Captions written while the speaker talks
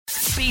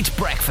Beat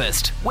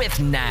Breakfast with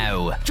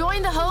Now.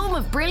 Join the home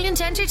of brilliant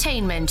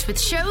entertainment with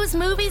shows,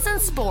 movies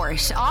and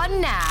sport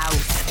on Now.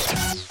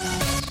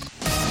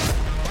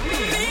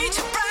 Beat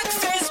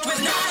Breakfast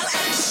with Niall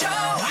and Show.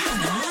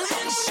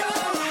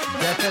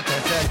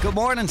 Good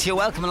morning to you.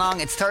 Welcome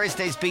along. It's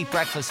Thursday's Beat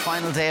Breakfast,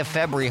 final day of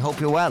February.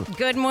 Hope you're well.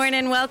 Good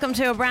morning. Welcome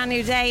to a brand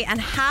new day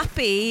and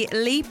happy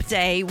Leap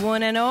Day,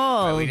 one and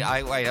all.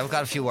 I've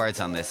got a few words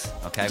on this.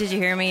 Okay. Did you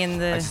hear me in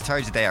the... I just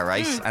heard you there,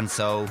 right? And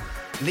so...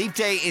 Leap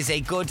Day is a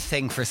good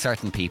thing for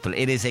certain people.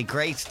 It is a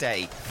great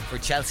day for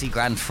Chelsea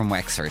Grant from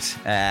Wexford.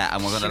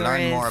 And we're going to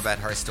learn more about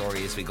her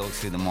story as we go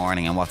through the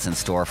morning and what's in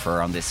store for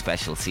her on this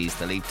special Seize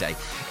the Leap Day.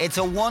 It's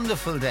a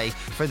wonderful day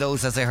for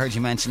those, as I heard you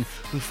mention,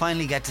 who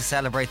finally get to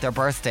celebrate their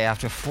birthday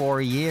after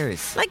 4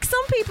 years. Like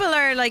some people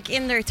are like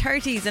in their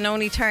 30s and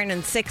only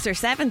turning 6 or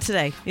 7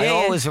 today. I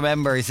always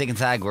remember Zig and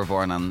Zag were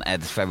born on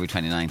February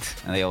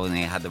 29th and they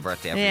only had the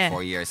birthday every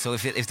 4 years. So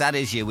if that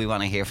is you, we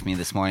want to hear from you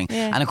this morning.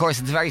 And of course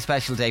it's a very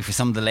special day for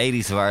some of the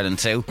ladies of Ireland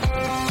too.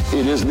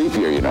 It is leap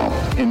year, you know.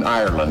 In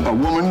Ireland, a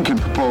woman can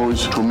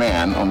propose to a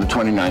man on the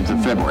 29th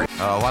of February.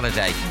 Oh, what a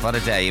day. What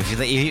a day.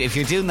 If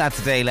you're doing that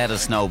today, let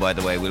us know, by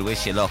the way. We'll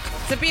wish you luck.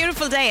 It's a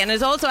beautiful day, and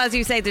there's also, as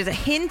you say, there's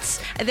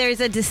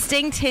a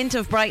distinct hint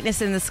of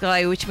brightness in the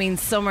sky, which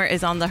means summer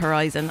is on the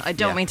horizon. I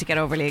don't mean to get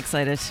overly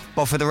excited.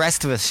 But for the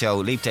rest of us show,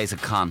 Leap Day's a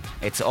con.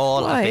 It's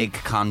all a big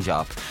con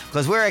job.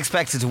 Because we're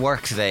expected to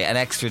work today an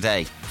extra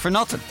day for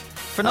nothing.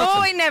 For nothing.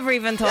 Oh, I never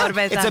even thought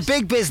about that. It's a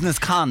big business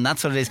con,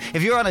 that's what it is.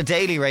 If you're on a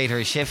daily rate or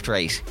a shift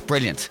rate,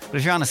 brilliant. But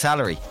if you're on a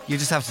salary, you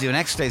just have to do an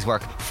extra day's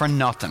work for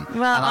nothing.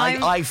 Well,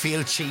 and I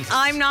feel cheated.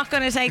 I'm not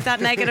going to take that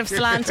negative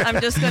slant.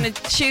 I'm just going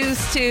to choose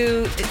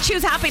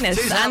happiness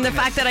and the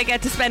fact that I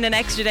get to spend an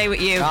extra day with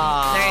you.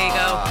 There you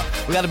go.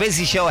 We got a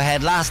busy show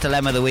ahead. Last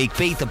dilemma of the week.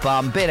 Beat the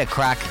bomb, bit of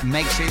crack.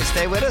 Make sure you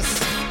stay with us.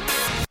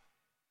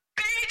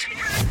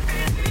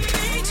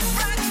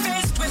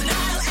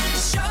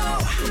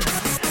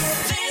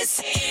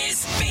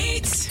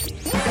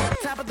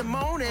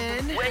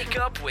 Wake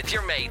up with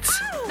your mates.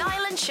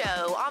 Niall and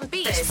Show on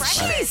Beat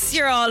Breakfast. Jeez,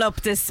 you're all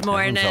up this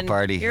morning. Up,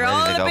 Artie. You're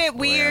all a bit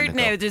weird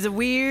now. There's a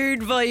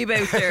weird vibe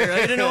out there.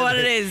 I don't know what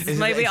it is.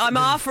 Maybe I'm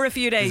off for a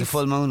few days. There's a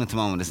full moon at the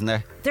moment, isn't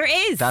there? There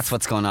is. That's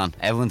what's going on.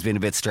 Everyone's been a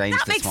bit strange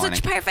this morning. That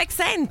makes such perfect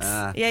sense.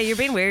 Yeah, you're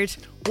being weird.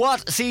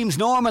 What seems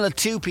normal at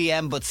 2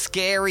 p.m. but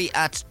scary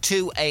at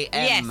 2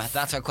 a.m? Yes.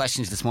 That's our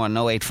questions this morning.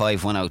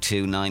 085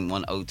 102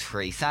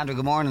 9103. Sandra,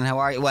 good morning. How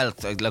are you? Well,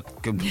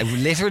 look,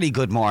 literally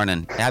good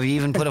morning. Have you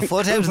even put a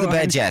foot out of the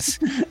bed yet?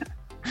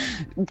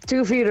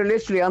 2 feet are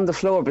literally on the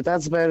floor, but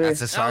that's about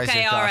That's it. as far as Okay,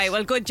 you've all got. right.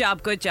 Well, good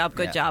job.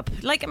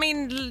 Like, I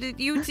mean,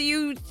 you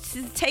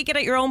take it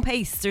at your own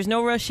pace. There's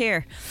no rush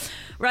here.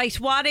 Right,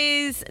 what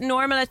is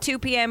normal at 2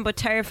 p.m. but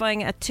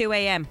terrifying at 2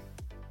 a.m?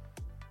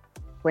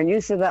 When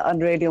you said that on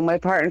the radio, my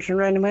partner turned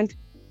around and went,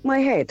 my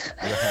head.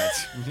 Your head.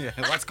 Yeah.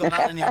 What's going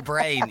on in your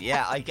brain?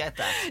 Yeah, I get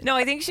that. No,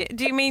 I think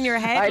do you mean your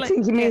head? I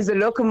think he means the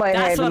look of my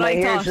head, and my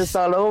hair's just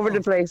all over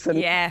the place.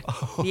 And Hun,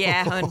 Oh,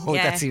 yeah.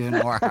 that's even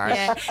more harsh.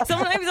 Yeah.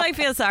 Sometimes I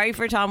feel sorry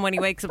for Tom when he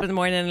wakes up in the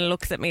morning and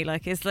looks at me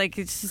like it's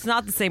just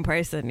not the same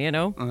person, you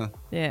know?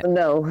 Yeah.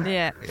 No.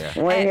 Yeah.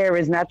 My hair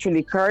is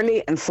naturally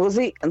curly and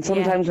fuzzy, and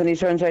sometimes when he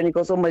turns around, he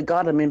goes, oh my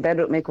God, I'm in bed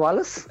with Mick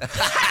Wallace.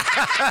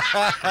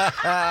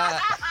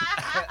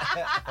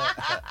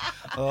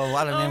 Oh,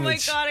 what an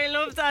image. Oh my God, I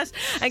love that.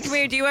 And come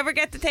here, do you ever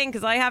get the thing,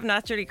 because I have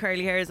naturally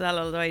curly hair as well,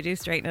 although I do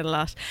straighten it a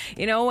lot,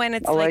 you know, when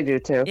it's I do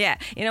too. Yeah,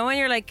 you know, when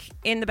you're like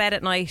in the bed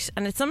at night,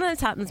 and it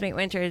sometimes happens to me at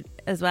winter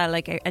as well,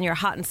 like, and you're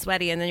hot and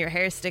sweaty and then your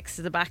hair sticks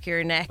to the back of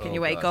your neck and you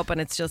wake up and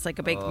it's just like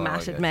a big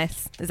matted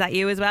mess. Is that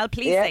you as well?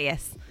 Please say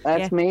yes.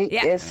 That's me.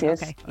 Yeah. Yes.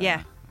 Okay.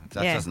 Yeah.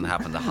 That doesn't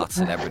happen to hot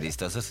celebrities,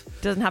 does it?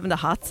 Doesn't happen to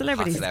hot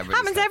celebrities.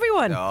 Happens to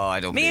everyone. No, I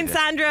don't. Me and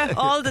Sandra,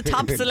 all the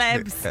top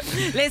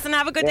celebs. Listen,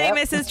 have a good day,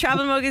 Mrs.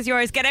 Travel mug is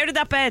yours. Get out of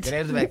that bed. Get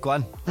out of the bed, go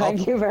on.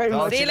 Thank you very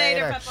much. See you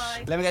later.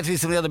 Bye-bye. Let me get through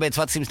some of the other bits.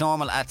 What seems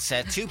normal at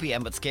 2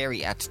 p.m. but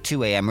scary at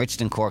 2 a.m.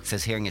 Richard in Cork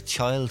says hearing a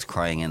child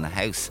crying in the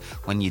house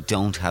when you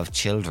don't have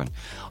children.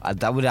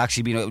 That would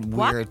actually be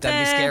weird. That'd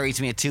be scary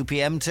to me at 2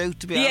 p.m. too,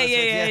 to be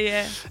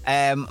honest with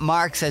you.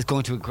 Mark says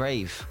going to a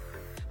grave.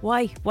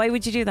 Why? Why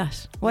would you do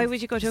that? Why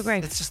would you go to a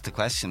grave? It's just the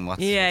question.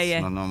 What's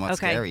Okay.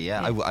 scary?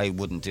 Yeah. I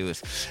wouldn't do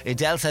it.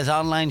 Adele says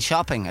online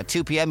shopping at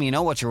 2 p.m. You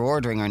know what you're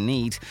ordering or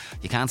need.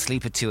 You can't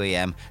sleep at 2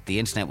 a.m. The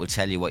internet will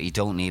tell you what you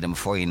don't need, and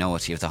before you know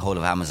it, you have the whole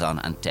of Amazon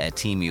and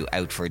team you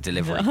out for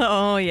delivery.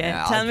 Oh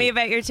yeah. Tell me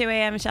about your 2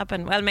 a.m.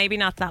 shopping. Well, maybe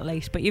not that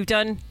late, but you've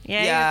done.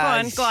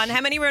 Yeah. Go on.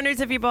 How many runners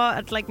have you bought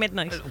at like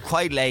midnight?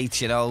 Quite late,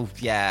 you know.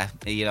 Yeah,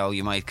 you know,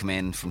 you might come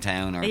in from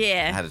town or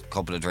had a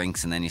couple of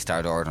drinks, and then you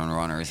start ordering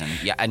runners,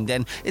 and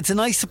then it's a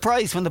nice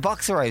surprise when the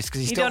box arrives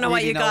because you don't know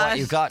what you got.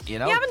 You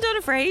know, you haven't done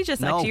it for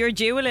ages. No. You're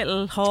due a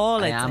little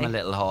haul. I am a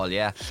little haul.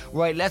 Yeah.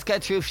 Right. Let's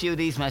get through a few of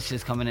these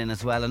messages coming in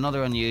as well.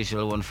 Another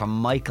unusual one from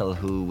Michael,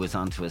 who was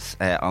on to us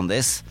on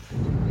this.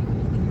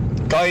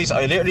 Guys,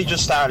 I literally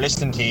just started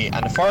listening to you,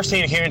 and the first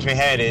thing that came into my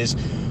head is,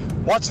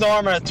 what's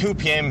normal at 2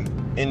 p.m.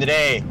 in the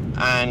day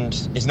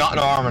and is not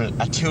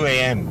normal at 2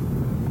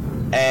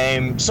 a.m.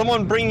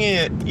 someone bring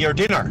you your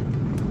dinner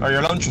or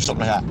your lunch or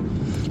something like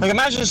that. Like,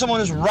 imagine someone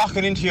just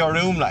rocking into your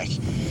room like,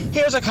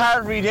 here's a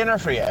Cadbury dinner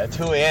for you at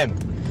 2 a.m.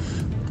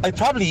 I'd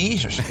probably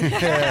eat it.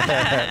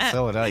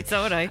 So would I.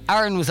 So would I.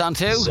 Aaron was on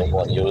too.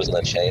 Someone using a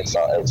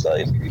chainsaw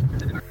outside.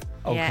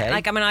 Okay. Yeah,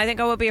 like, I mean, I think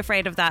I would be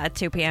afraid of that at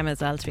 2 p.m. as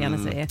well, to be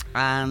honest with you.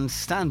 And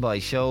standby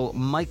show,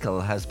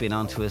 Michael has been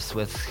on to us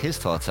with his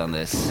thoughts on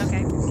this.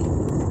 Okay.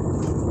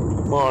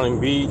 Morning,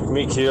 beat.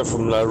 Mick here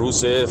from La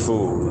Rousse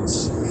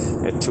Foods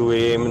at 2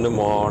 a.m. in the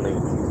morning.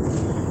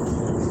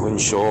 When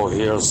Shaw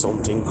hears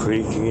something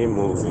creaking and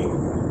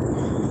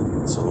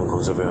moving, someone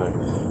comes up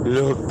behind.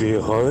 Look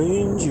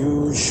behind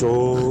you,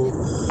 Shaw.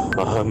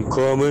 I'm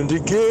coming to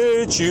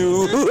get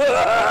you.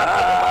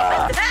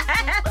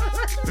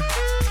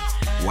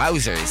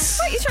 Wowzers.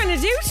 What are you trying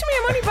to do to me?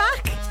 I'm only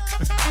back.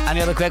 Any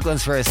other quick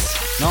ones for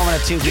us? Norman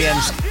at 2 p.m.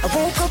 I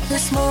woke up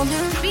this morning.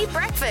 Beat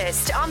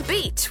Breakfast on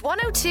Beat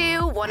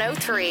 102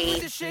 103.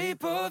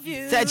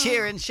 Ed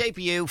Sheeran, Shape of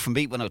You from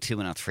Beat 102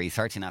 103,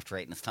 13 after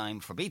 8, and it's time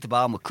for Beat the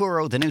Bomb with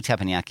Kuro, the new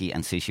teppanyaki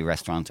and sushi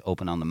restaurant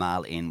open on the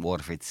Mall in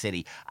Waterford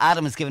City.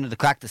 Adam has given it a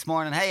crack this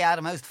morning. Hey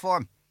Adam, how's the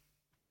form?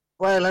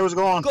 Well, how's it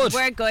going? Good.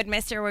 We're good,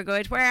 mister, we're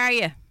good. Where are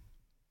you?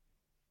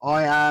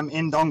 I am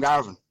in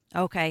Dungarvan.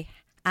 Okay.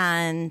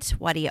 And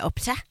what are you up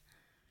to?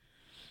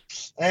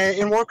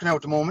 In work now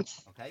at the moment.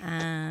 Okay.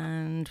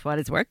 And what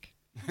is work?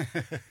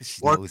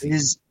 Work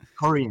is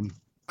Korean.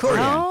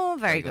 Oh,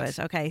 very good.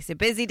 Okay, so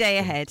busy day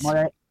ahead.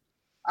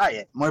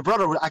 My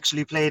brother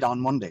actually played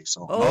on Monday,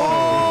 so.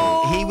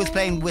 Oh, he was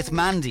playing with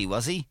Mandy,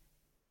 was he?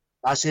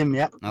 That's him,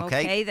 yeah.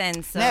 Okay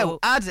then, so. Now,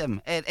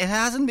 Adam, it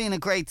hasn't been a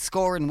great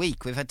scoring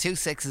week. We've had 2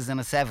 6s and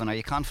a 7. Are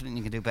you confident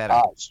you can do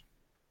better?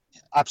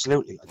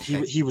 Absolutely.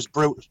 Okay. He was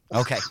brutal.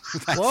 Okay.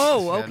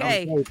 Whoa,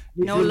 okay.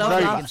 No love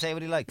He lost. can say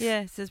what he likes.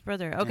 Yeah, it's his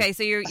brother. Okay,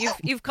 so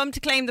you've come to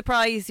claim the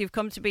prize. You've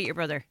come to beat your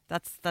brother.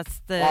 That's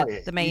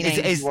the main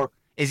aim.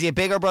 Is he a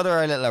bigger brother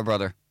or a littler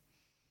brother?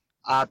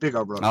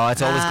 Bigger brother. Oh,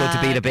 it's always good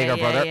to beat a bigger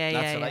brother. Yeah,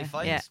 That's what I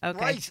find. Yeah, okay.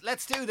 Right,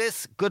 let's do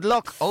this. Good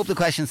luck. Hope the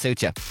questions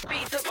suit you.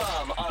 Beat the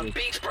Bomb on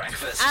Beat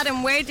Breakfast.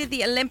 Adam, where did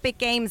the Olympic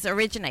Games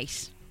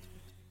originate?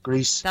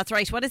 Greece. That's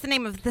right. What is the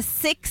name of the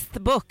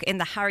 6th book in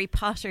the Harry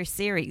Potter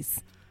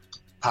series?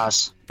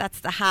 Pass. That's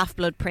the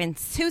Half-Blood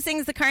Prince. Who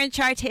sings the current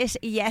chart hit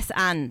Yes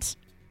and?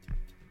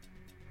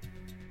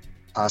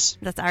 Pass.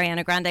 That's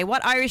Ariana Grande.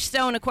 What Irish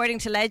stone, according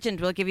to legend,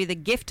 will give you the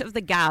gift of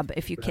the gab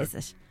if you kiss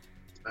it?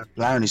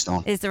 Blarney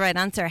Stone. Is the right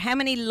answer. How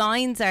many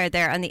lines are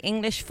there on the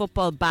English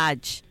football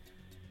badge?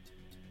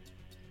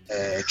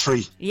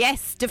 3.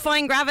 Yes.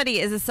 Defying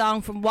Gravity is a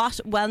song from what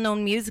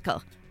well-known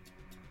musical?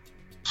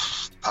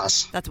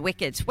 Pass. That's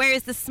Wicked. Where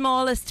is the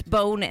smallest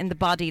bone in the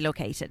body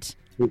located?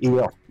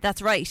 Yeah.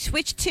 That's right.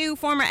 Which 2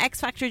 former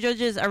X Factor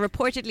judges are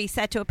reportedly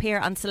set to appear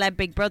on Celeb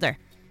Big Brother?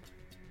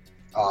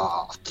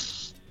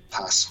 Pass.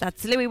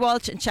 That's Louis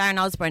Walsh and Sharon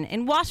Osbourne.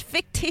 In what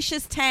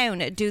fictitious town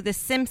do the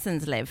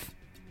Simpsons live?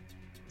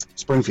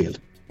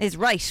 Springfield. Is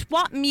right.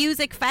 What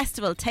music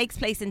festival takes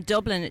place in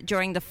Dublin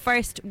during the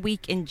first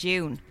week in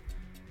June?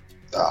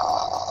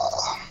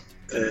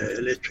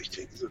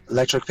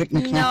 Electric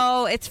Picnic.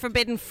 No, it's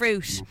Forbidden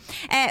Fruit.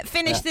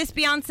 Finish this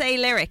Beyonce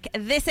lyric.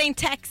 This ain't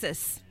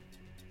Texas.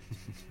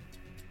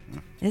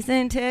 This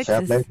ain't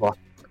Texas.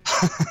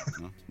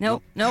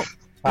 No.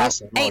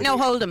 Pass. Ain't no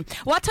hold'em.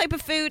 What type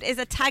of food is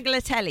a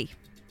tagliatelle?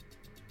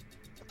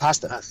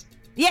 Pasta.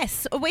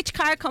 Yes. Which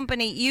car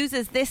company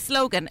uses this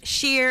slogan?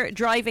 Sheer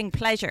driving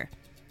pleasure.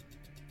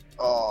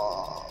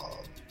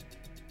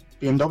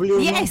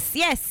 BMW.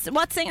 Yes.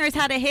 What singers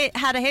had a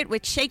hit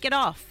with "Shake It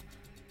Off"?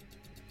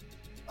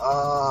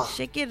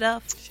 Shake it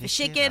off.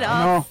 Shake it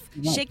off.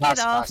 Shake it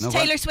off. No,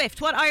 Taylor Swift.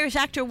 What Irish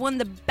actor won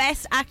the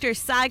Best Actor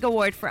SAG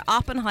Award for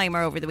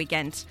Oppenheimer over the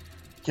weekend?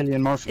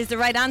 Cillian Murphy. Is the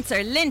right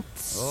answer.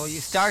 Lindt. Oh, you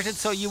started,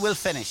 so you will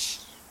finish.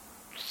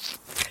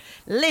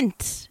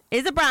 Lindt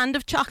is a brand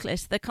of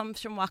chocolate that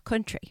comes from what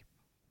country?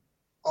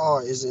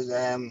 Is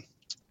it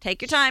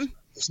Take your time.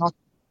 It's not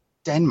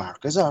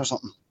Denmark, is it, or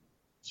something?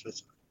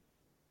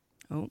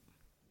 Oh.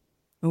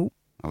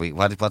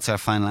 What's our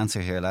final answer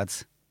here,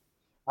 lads?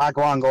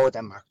 Go with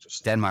Denmark.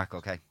 Denmark,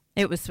 okay.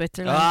 It was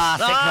Switzerland.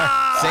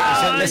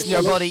 Should listen to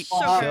your buddy.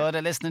 Should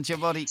have listened to your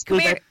buddy. Come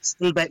here.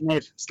 Still betting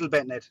it.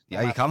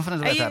 Are you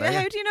confident about that?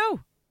 How do you know?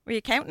 Were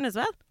you counting as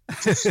well?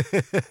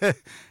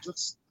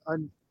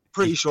 I'm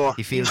pretty sure.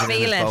 He feels it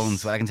in his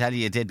bones. Well, I can tell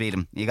you did beat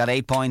him. You got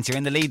 8 points. You're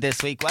in the lead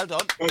this week. Well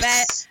done.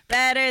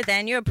 Better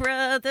than your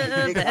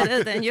brother.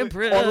 Better than your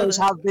brother. Always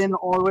have been,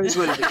 always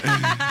will be.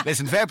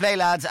 Listen, fair play,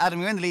 lads. Adam,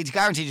 you're in the lead. You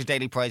guaranteed your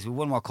daily prize. We've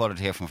one more caller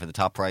to hear from for the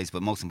top prize,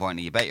 but most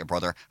importantly, you bet your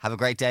brother. Have a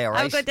great day, all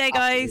right? Have a good day,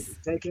 guys.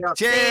 Take care.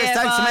 Cheers.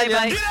 Thanks a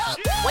million.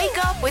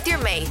 Wake up with your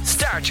mates.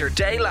 Start your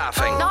day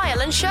laughing.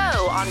 Niall and Show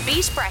on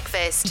Beat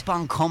Breakfast. Keep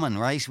on coming,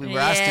 right? We were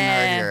asking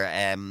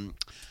earlier,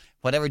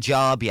 whatever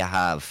job you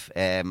have,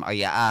 are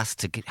you asked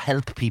to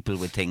help people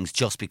with things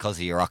just because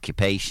of your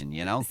occupation,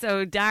 you know?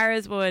 So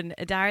Dara's one.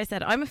 Dara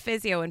said, I'm a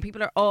physio and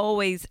people are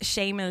always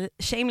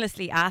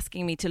shamelessly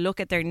asking me to look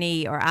at their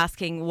knee or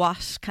asking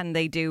what can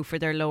they do for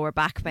their lower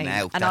back pain.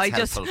 Now, and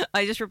that's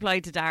I just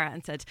replied to Dara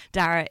and said,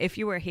 Dara, if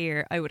you were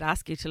here, I would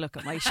ask you to look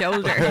at my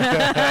shoulder.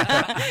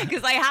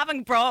 Because I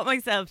haven't brought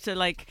myself to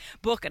like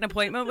book an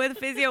appointment with a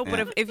physio.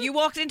 But if you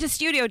walked into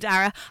studio,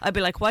 Dara, I'd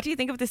be like, what do you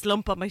think of this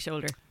lump on my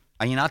shoulder?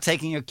 Are you not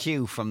taking your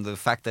cue from the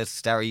fact that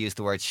Dara used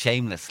the word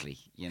shamelessly?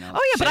 You know?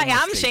 Oh yeah, but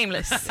I am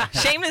shameless.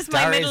 Shameless is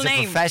my middle name. Dara is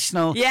a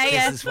professional.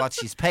 Yeah. This is what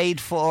she's paid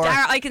for.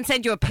 Dara, I can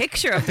send you a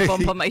picture of the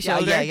bump on my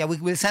shoulder. Yeah.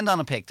 We'll send on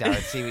a pic, Dara,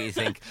 and see what you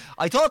think.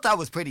 I thought that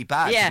was pretty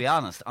bad, to be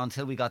honest,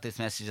 until we got this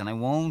message, and I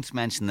won't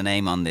mention the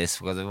name on this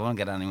because I won't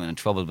get anyone in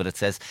trouble, but it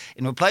says,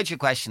 in reply to your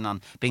question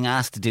on being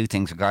asked to do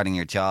things regarding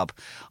your job,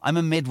 I'm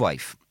a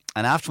midwife,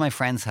 and after my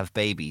friends have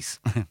babies...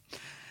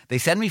 They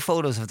send me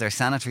photos of their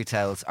sanitary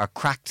towels or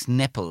cracked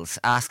nipples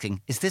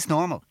asking, is this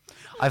normal?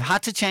 I've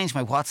had to change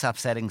my WhatsApp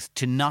settings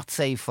to not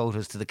save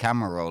photos to the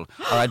camera roll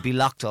or I'd be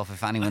locked off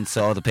if anyone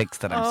saw the pics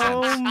that I'm sent.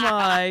 Oh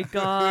my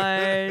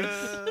God.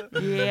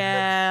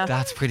 Yeah.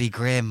 That's pretty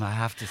grim, I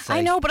have to say.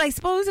 I know, but I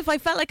suppose if I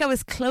felt like I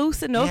was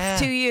close enough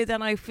to you,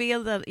 then I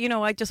feel that, you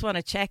know, I just want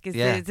to check,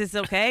 is this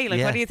okay?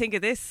 Like, what do you think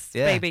of this,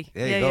 baby?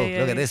 There you go.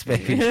 Look at this,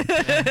 baby.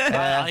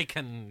 I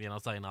can,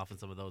 sign off on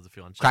some of those if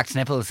you want. Cracked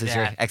nipples is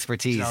your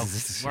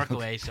expertise. Work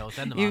away, so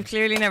send them You've on.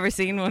 clearly never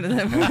seen one of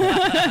them.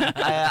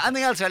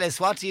 Anything else, Alice?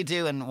 What do you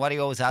do and what are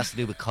you always asked to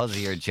do because of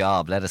your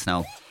job? Let us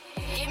know.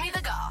 Give me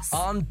the goss.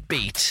 On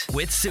Beat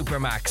with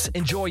Supermax.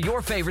 Enjoy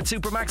your favourite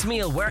Supermax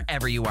meal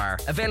wherever you are.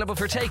 Available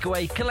for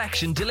takeaway,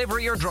 collection,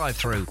 delivery or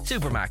drive-through.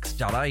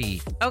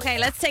 Supermax.ie. Okay,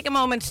 let's take a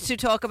moment to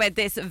talk about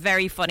this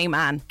very funny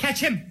man.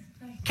 Catch him,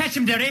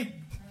 Derry.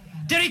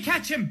 Derry,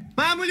 catch him.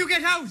 Mom, will you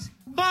get out?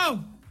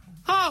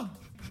 Oh,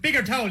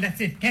 bigger towel,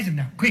 that's it. Get him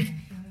now, quick.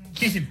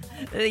 Get him.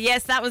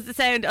 Yes, that was the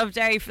sound of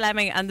Derry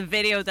Fleming and the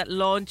video that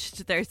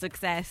launched their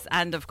success,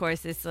 and of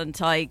course his son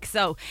Tig.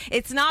 So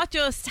it's not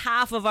just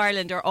half of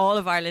Ireland or all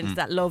of Ireland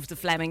that love the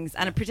Flemings,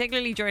 and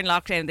particularly during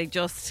lockdown they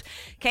just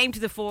came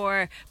to the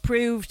fore,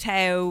 proved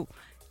how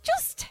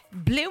just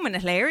blooming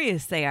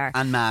hilarious they are.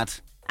 And mad.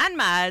 And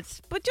mad,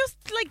 but just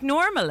like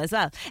normal as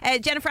well.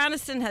 Jennifer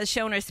Aniston has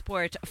shown her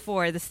support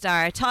for the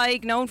star.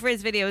 Tig, known for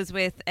his videos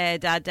with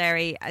Dad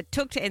Derry,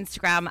 took to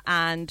Instagram,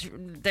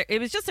 and it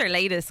was just her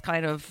latest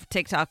kind of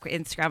TikTok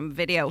Instagram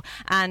video,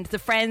 and the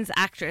Friends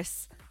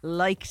actress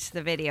liked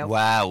the video.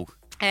 Wow.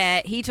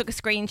 He took a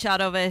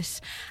screenshot of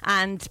it,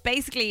 and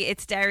basically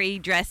it's Derry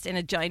dressed in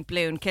a giant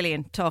balloon.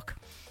 Killian, talk.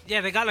 Yeah,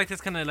 they got like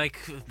this kind of like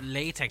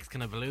latex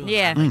kind of balloon.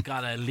 Yeah. And they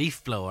got a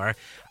leaf blower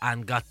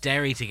and got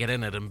Derry to get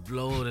in it and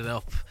blow it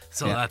up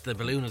so that the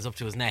balloon is up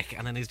to his neck,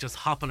 and then he's just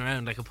hopping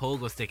around like a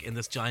pogo stick in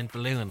this giant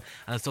balloon,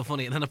 and it's so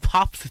funny, and then it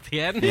pops at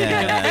the end.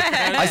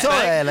 I saw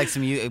like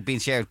some being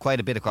shared quite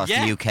a bit across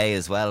the UK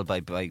as well by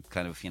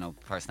kind of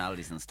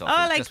personalities and stuff.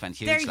 Oh, it like just went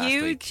huge they're last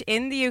huge week.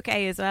 in the UK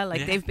as well.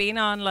 Like they've been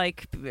on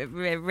like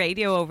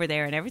radio over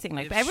there and everything.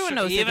 Like everyone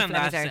knows even who the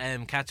Flemings that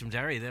are. Catch 'em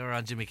Derry, they were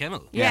on Jimmy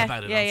Kimmel Yeah.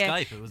 about it on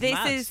Skype. It was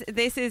mad.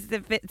 This is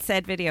the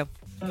said video.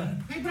 I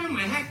brought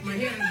my hat, my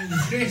hair, and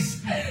this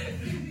dress.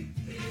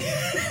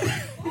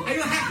 Are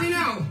you happy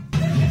now?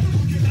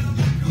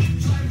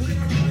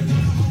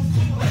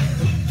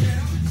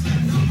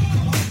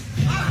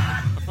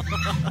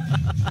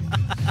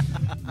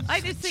 I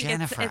just think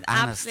Jennifer it's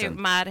absolute Aniston.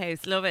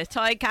 madhouse. Love it.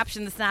 Ty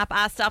captioned the snap,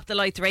 stop the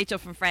lights. Rachel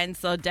from Friends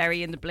saw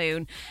Derry in the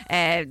balloon.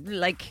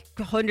 Like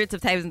hundreds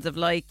of thousands of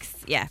likes.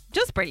 Yeah,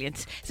 just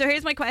brilliant. So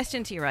here's my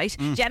question to you, right?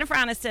 Jennifer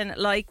Aniston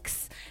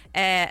likes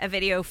a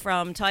video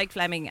from Tig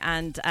Fleming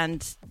and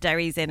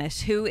Derry's in it.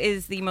 Who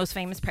is the most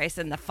famous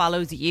person that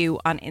follows you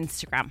on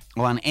Instagram?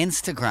 Oh, on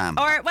Instagram.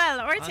 Or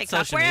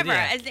TikTok, wherever.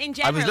 In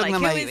general, I was looking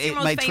like, at who is your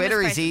most my famous Twitter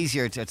person? is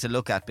easier to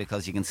look at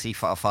because you can see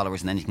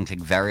followers and then you can click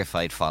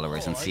verified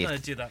followers and see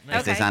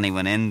if there's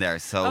anyone in there.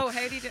 So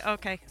how do you do?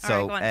 Okay,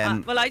 so, all right, go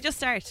on. Well, I just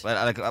start. Well,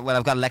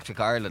 I've got Electric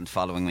Ireland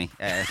following me.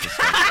 It's just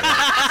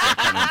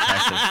kind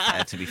of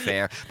impressive, to be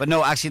fair. But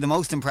no, actually, the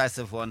most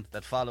impressive one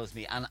that follows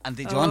me, and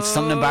did you want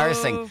something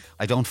embarrassing?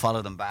 I don't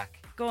follow them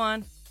back. Go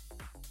on.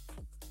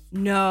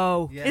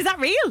 No. Yeah. Is that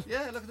real?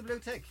 Yeah, look at the blue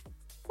tick.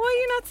 Why are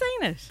you not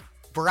saying it?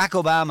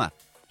 Barack Obama.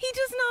 He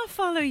does not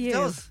follow you. He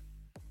does.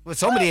 Well,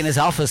 somebody in his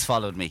office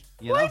followed me.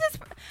 Why does?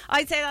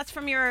 I'd say that's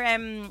from your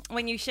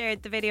when you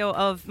shared the video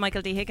of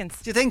Michael D. Higgins.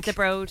 Do you think? The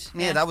Broad.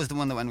 Yeah, that was the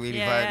one that went really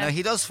viral. Now,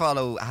 he does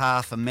follow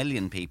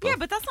 500,000 people. Yeah,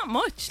 but that's not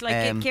much.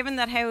 Like, given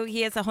that how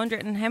he has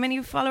 100 and how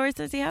many followers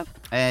does he have?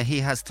 He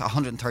has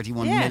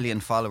 131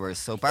 million followers.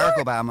 So Barack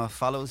Obama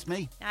follows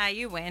me.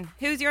 You win.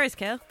 Who's yours,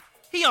 Kill?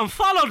 He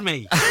unfollowed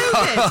me.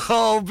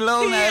 Oh,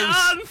 blown He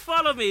out.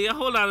 unfollowed me.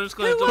 Hold on, I'm just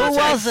going to Who double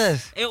check. was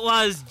it? It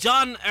was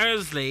John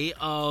Ersley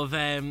of...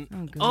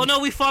 oh, no,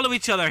 we follow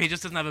each other. He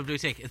just doesn't have a blue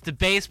tick. It's the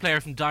bass player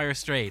from Dire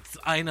Straits.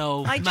 I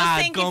know, I just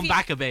mad, think going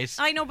back a bit.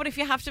 I know, but if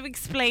you have to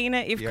explain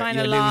it, you've You're kind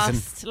of losing.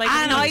 lost. Like,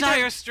 I know, neither-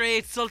 Dire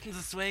Straits, Sultans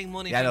of Swing,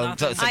 Money Yeah, for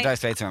no, Nothing. Dire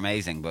Straits are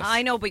amazing, but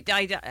I know, but the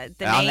name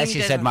unless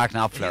you said didn't- Mark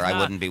Knopfler, He's I not.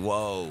 wouldn't be.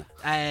 Whoa.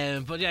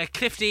 But yeah,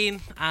 Cliff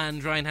Dean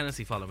and Ryan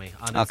Hennessy follow me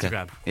on Okay.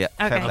 Instagram. Yeah.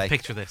 Okay. Fair play.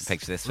 Picture this.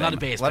 Picture this. A lot of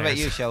bass What about players.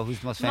 you, Show? Who's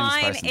the most famous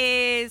Mine person?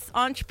 is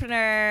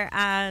entrepreneur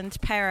and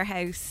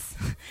powerhouse.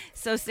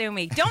 So sue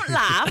me. Don't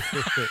laugh.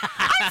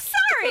 I'm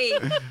sorry.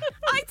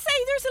 I'd say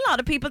there's a lot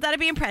of people that'd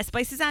be impressed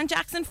by Suzanne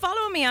Jackson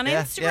following me on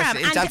Instagram. Yes,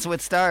 in and, Dancing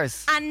with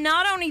Stars. and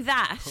not only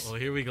that, Oh,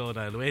 here we go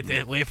now.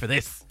 Wait for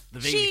this. The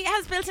big... she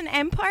has built an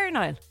empire,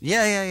 Niall.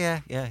 Yeah.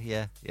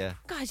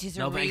 God, she's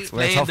No, a but really...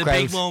 We're a explain tough the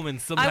crowd. big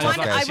moments. Sometimes I want,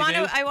 Tough I crowd. want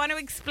you to, I want to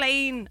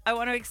explain. I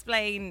want to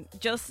explain.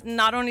 Just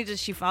not only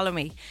does she follow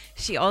me,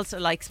 she also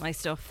likes my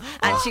stuff,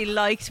 and she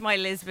liked my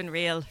Lisbon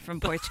reel from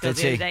Portugal Did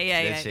the she? other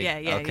day. Did she?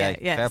 Yeah. Okay,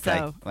 fair play.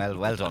 So,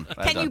 Well done.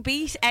 Well can done. you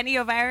beat any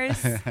of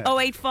ours?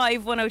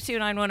 085 102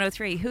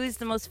 9103. Who is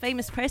the most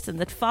famous person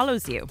that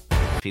follows you?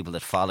 People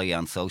that follow you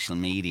on social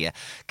media.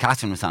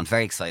 Catherine was on,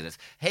 very excited.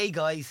 Hey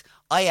guys,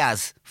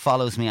 Ayaz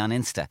follows me on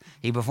Insta.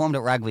 He performed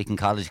at Rag Week in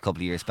college a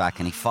couple of years back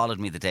and he followed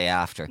me the day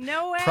after.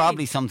 No way.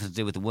 Probably something to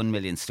do with the 1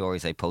 million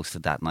stories I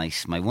posted that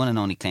night. My one and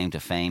only claim to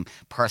fame,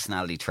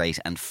 personality trait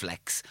and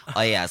flex.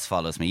 Ayaz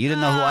follows me. You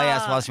didn't know who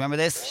Ayaz was, remember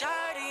this?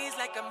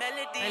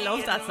 I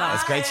love that song.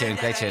 That's great tune.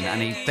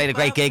 And he played a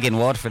great gig in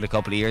Waterford a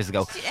couple of years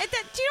ago. Do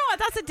you know what?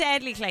 That's a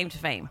deadly claim to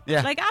fame.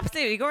 Yeah. Like,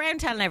 absolutely. Go around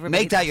telling everybody.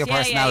 Make that your Yeah,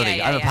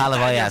 personality. I'm a pal of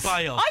Ayaz.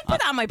 I'd put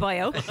that on my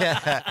bio.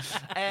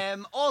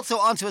 Also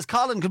on to us,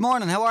 Colin. Good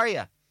morning. How are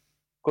you?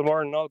 Good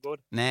morning, all good.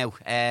 Now,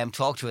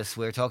 talk to us.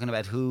 We're talking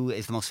about who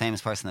is the most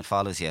famous person that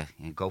follows you.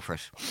 Go for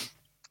it.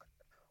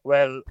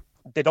 Well,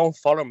 they don't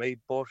follow me,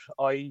 but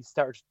I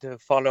started to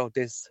follow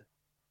this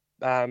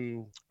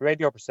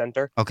radio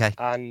presenter. Okay.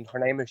 And her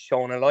name is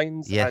Shona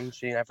Lyons, Yeah. and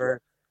she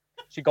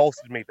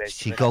ghosted me,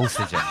 basically. She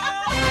ghosted you.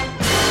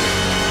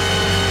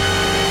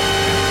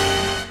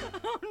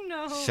 Oh,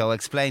 no. So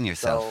explain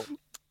yourself.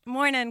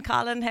 Morning,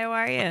 Colin. How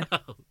are you?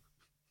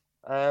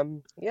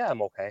 Yeah,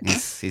 I'm okay.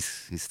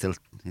 He's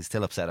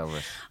still upset over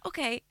it.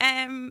 Okay.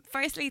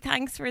 Firstly,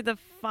 thanks for the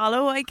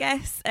follow, I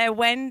guess.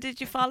 When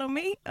did you follow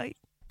me?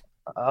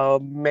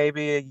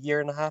 Maybe a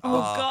year and a half. Oh,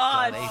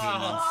 God. 18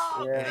 months.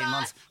 Yeah. 18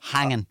 months.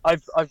 Hanging.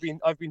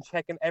 I've been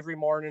checking every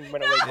morning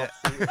when I wake up.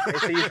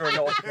 It's either a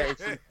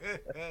notification.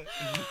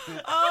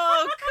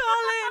 Oh,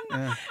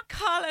 Colin.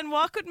 Colin,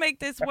 what could make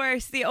this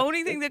worse? The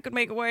only thing that could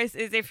make it worse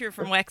is if you're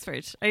from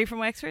Wexford. Are you from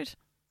Wexford?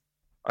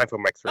 I'm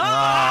from Wexford.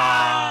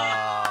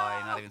 Oh,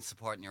 you're not even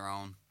supporting your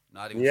own.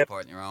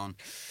 Supporting your own.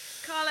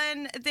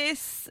 Colin,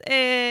 this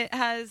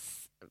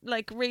has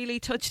like really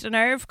touched a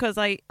nerve because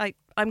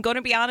I'm going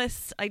to be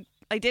honest,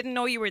 I didn't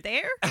know you were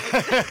there.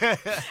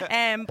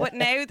 But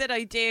now that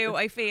I do,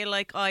 I feel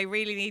like I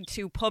really need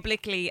to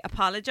publicly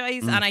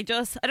apologise. And I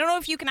don't know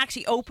if you can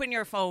actually open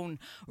your phone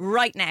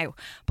right now,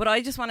 but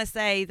I just want to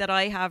say that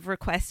I have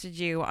requested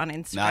you on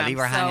Instagram. No, leave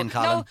her hanging,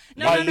 Colin.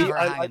 No.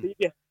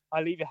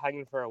 I'll leave you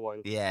hanging for a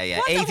while. Yeah.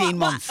 What 18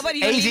 months. What, are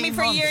you going to leave me 18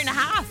 for a months. year and a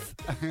half?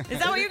 Is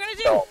that what you're going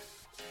to do? No.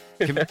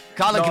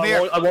 Colin, come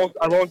here. I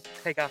won't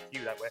take after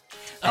you that way.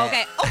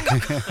 Okay. Oh,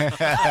 God.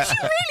 Oh, she's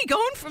really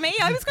going for me.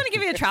 I was going to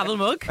give you a travel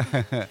mug.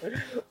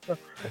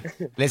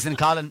 Listen,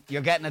 Colin,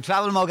 you're getting a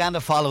travel mug and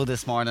a follow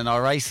this morning,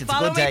 all right? It's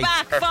Follow a good day.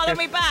 Follow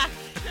me back.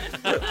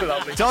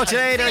 Lovely. Talk to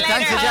you later. See you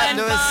Thanks later, for chatting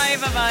to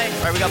hon. us.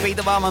 Bye. Right, we got Beat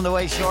the Bomb on the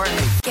way shortly.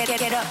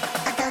 Get up.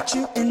 I got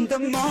you in the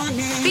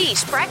morning.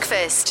 Beat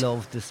Breakfast.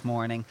 Love this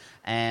morning.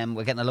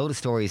 We're getting a load of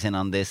stories in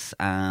on this,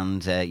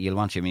 and you'll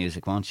want your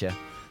music, won't you?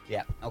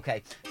 Yeah,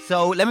 okay.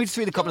 So let me just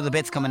read a couple of the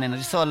bits coming in. I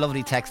just saw a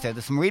lovely text there.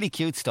 There's some really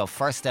cute stuff.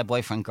 First step,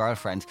 boyfriend,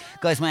 girlfriend.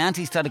 Guys, my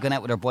auntie started going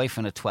out with her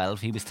boyfriend at 12.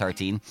 He was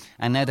 13.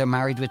 And now they're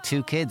married with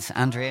 2 kids,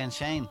 Andrea and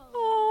Shane.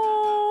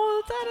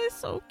 Oh, that is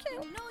so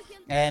cute.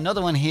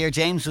 Another one here.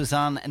 James was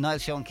on Niall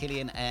Show and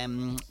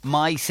Killian.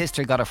 My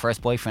sister got her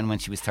first boyfriend when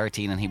she was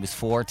 13 and he was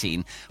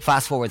 14.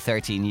 Fast forward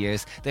 13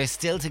 years. They're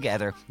still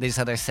together. They just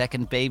had their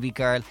second baby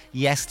girl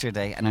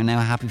yesterday and are now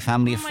a happy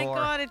family of 4. Oh my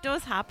God, it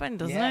does happen,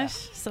 doesn't it?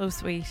 So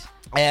sweet.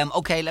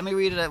 Okay, let me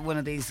read one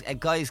of these.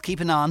 Guys,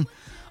 keeping on.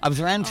 I was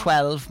around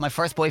 12. My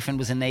first boyfriend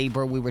was a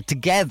neighbour. We were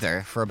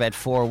together for about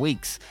 4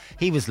 weeks.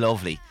 He was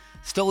lovely.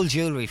 Stole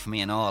jewellery from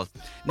me and all.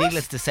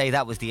 Needless to say,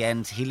 that was the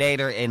end. He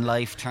later in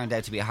life turned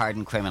out to be a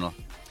hardened criminal.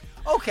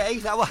 Okay,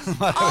 that wasn't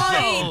what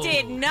I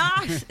did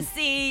not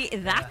see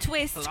that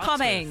twist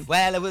coming.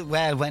 Well,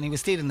 when he was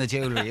stealing the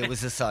jewellery, it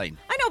was a sign.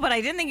 I know, but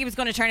I didn't think he was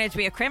going to turn out to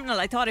be a criminal.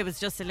 I thought it was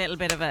just a little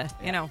bit of a,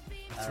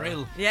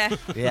 thrill. Yeah.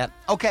 Yeah.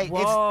 Okay,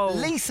 Whoa.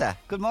 it's Lisa.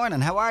 Good morning.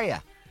 How are you?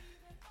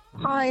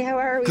 Hi, how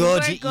are we?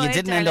 Good. We're You good,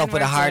 didn't end darling, up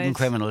with a we're hardened good.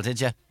 criminal,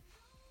 did you?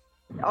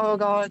 Oh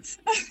God.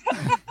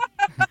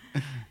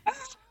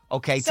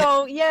 Okay.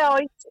 So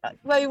I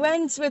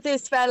went with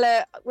this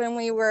fella when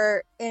we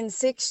were in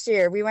 6th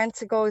year. We went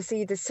to go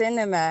see the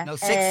cinema. No,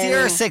 6th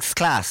year or 6th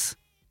class?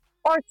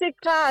 Or 6th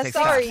class,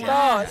 Sixth sorry,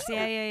 class, God.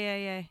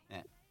 Yeah.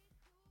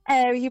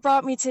 He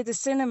brought me to the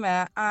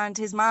cinema and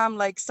his mom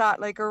sat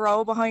a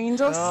row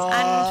behind us.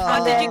 And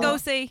what did you go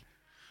see?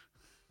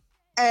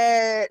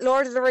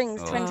 Lord of the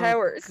Rings, Twin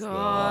Towers.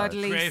 God,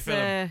 Great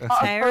Lisa. film.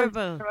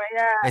 Terrible.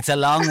 Yeah. It's a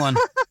long one.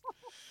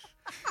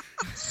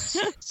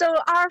 So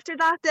after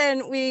that,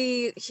 then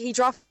he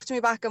dropped me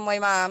back on my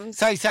mum.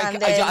 Sorry.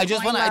 And I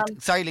just my want to.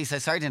 mum- Sorry, Lisa.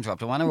 Sorry to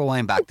interrupt. I want to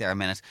rewind back there a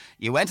minute.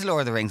 You went to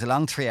Lord of the Rings, a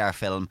long 3-hour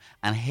film,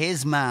 and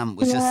his mum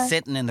was just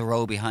sitting in the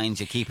row behind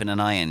you, keeping an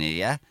eye on you.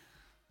 Yeah.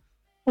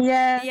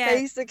 Yeah,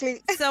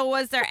 basically. So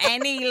was there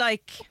any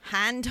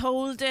hand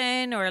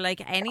holding or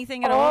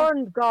anything at all?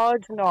 Oh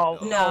God, no.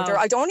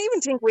 I don't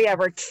even think we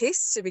ever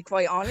kissed, to be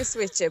quite honest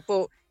with you.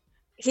 But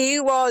he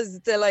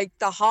was the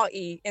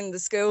hottie in the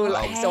school,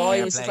 so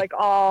I was just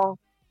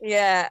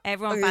yeah.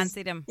 Everyone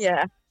fancied him.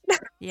 Yeah.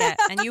 Yeah,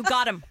 and you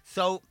got him.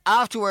 So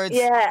afterwards,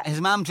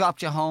 his mum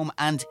dropped you home,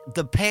 and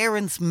the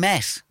parents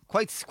met.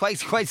 Quite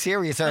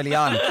serious early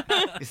on.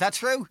 Is that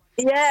true?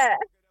 Yeah.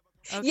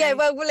 Okay. Yeah,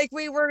 well,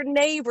 we were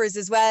neighbours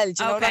as well,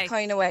 do you know, that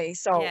kind of way.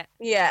 So,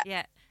 yeah.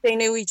 They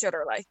knew each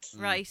other,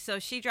 Right, so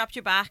she dropped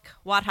you back.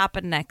 What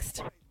happened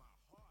next?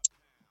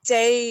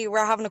 They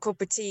were having a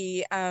cup of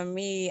tea, and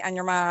me and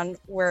your man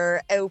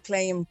were out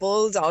playing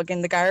bulldog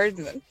in the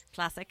garden.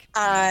 Classic.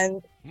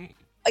 And,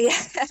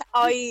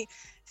 I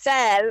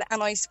fell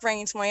and I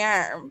sprained my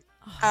arm.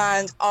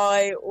 And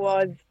I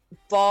was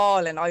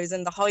bawling. I was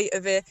in the height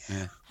of it.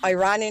 Yeah. I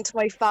ran into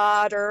my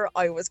father.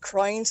 I was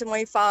crying to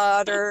my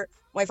father.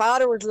 My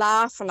father was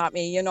laughing at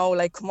me,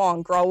 come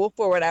on, grow up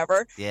or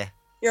whatever. Yeah.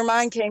 Your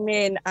man came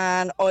in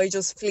and I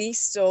just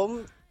fleeced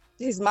him.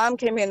 His mum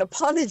came in,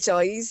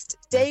 apologised.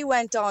 They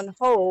went on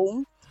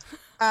home.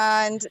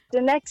 And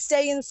the next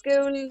day in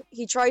school,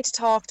 he tried to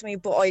talk to me,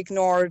 but I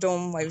ignored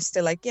him. I was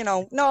still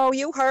no,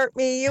 you hurt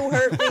me.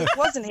 It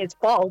wasn't his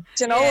fault.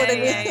 Do you know what I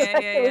mean?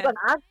 It was an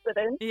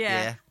accident.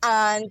 Yeah.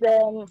 And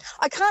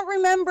I can't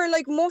remember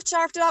much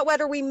after that,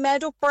 whether we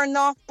met up or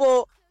not,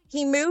 but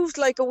he moved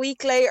a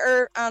week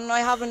later and I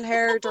haven't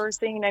heard or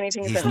seen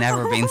anything He's since.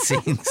 never been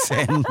seen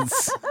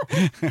since.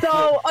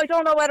 So I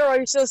don't know whether I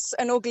was just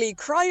an ugly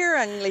crier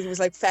and he was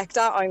feck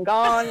that, I'm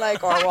gone,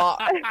 or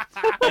what.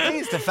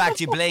 It's the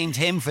fact you blamed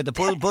him for the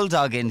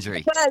bulldog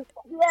injury. Well,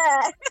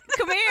 yeah.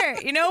 Come here.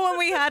 You know when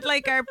we had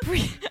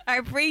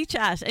our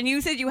pre-chat and you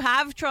said you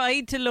have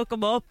tried to look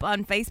him up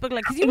on Facebook,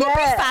 because you would be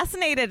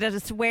fascinated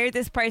as to where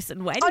this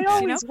person went. I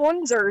always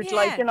wondered,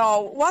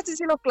 what does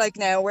he look like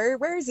now?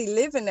 Where is he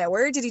living now?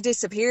 Where did he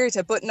disappear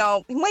to? But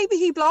no, maybe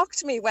he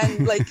blocked me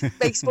when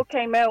Facebook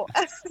came out.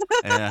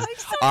 Yeah.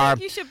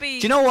 You should be.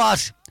 Do you know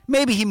what?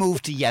 Maybe he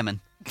moved to Yemen.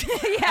 He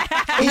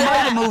might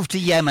have moved to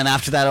Yemen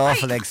after that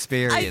awful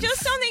experience. I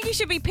just don't think you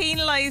should be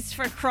penalised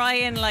for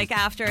crying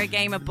after a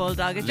game of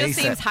bulldog. It just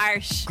Lisa, seems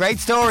harsh. Great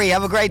story.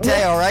 Have a great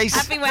day, all right?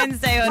 Happy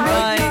Wednesday on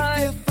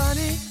Bye.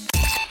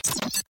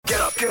 Get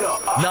up.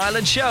 Niall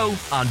and Show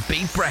on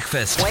Beat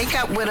Breakfast. Wake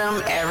up with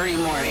them every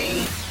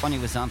morning. When he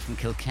was on from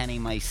Kilkenny,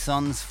 my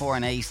sons 4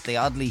 and 8, they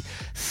oddly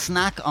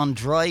snack on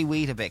dry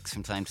Weetabix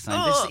from time to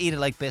time. They just eat it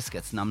like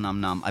biscuits. Nom nom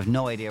nom. I've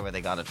no idea where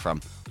they got it from.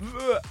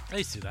 I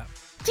used to do that.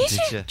 Did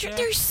you?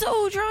 They're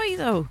so dry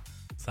though.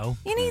 So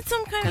you need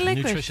some kind of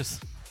liquid. Nutritious.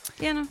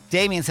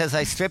 Damien says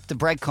I stripped the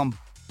breadcrumb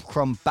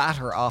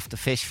batter off the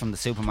fish from the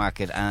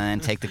supermarket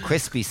and take the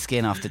crispy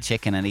skin off the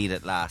chicken and eat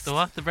it last. The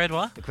what? The bread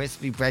what? The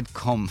crispy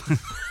breadcrumb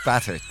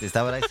batter. Is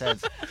that what I said?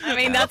 I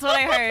mean, that's what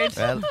I heard.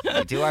 Well,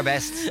 we do our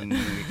best and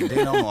we can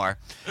do no more.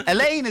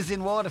 Elaine is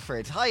in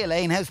Waterford. Hi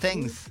Elaine, how's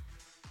things?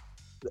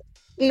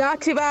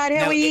 Not too bad,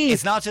 how are you?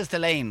 It's not just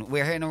Elaine.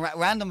 We're hearing a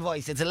random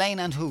voice. It's Elaine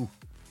and who?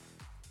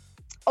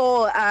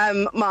 Oh,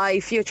 my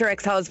future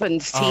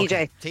ex-husband, TJ.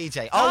 Okay.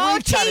 TJ. Oh,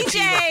 we've chatted to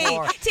you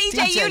before.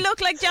 TJ, you look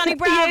like Johnny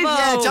Bravo.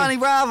 Yeah, Johnny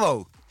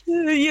Bravo.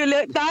 You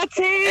look, that's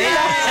it.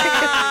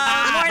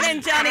 Yeah.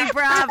 Morning, Johnny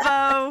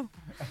Bravo.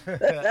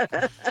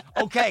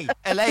 Okay,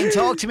 Elaine,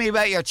 talk to me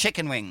about your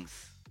chicken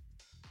wings.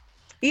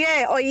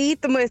 Yeah, I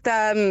eat them with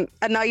a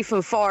knife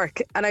and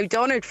fork, and I've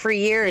done it for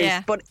years.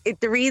 Yeah. But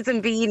the reason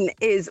being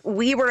is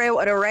we were out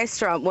at a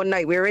restaurant one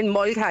night. We were in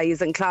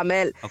Mulcahy's in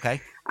Clonmel. Okay.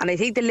 And I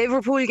think the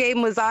Liverpool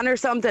game was on or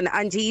something,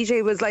 and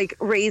TJ was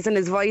raising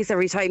his voice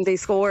every time they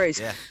scored.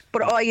 Yeah.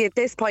 But I, at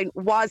this point,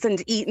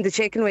 wasn't eating the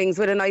chicken wings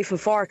with a knife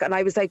and fork, and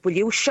I was like, will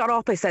you shut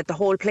up? I said, the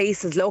whole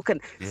place is looking.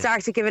 Yeah.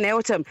 Started giving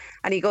out to him,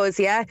 and he goes,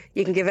 yeah,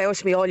 you can give out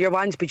to me all you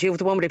want, but you have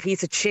the one with a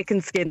piece of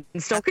chicken skin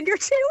stuck in your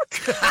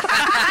tooth.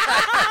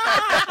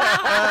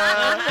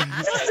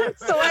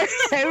 So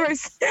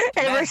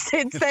ever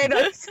since then,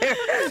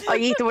 I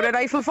eat them with a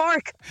knife and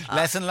fork.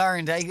 Lesson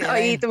learned, eh?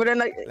 I eat them with a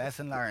knife.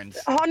 Lesson learned.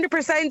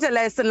 100% a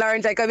lesson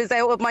learned. Like, I was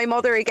out with my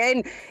mother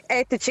again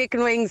at the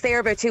chicken wings there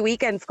about 2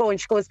 weekends ago, and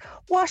she goes,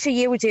 "What are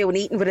you doing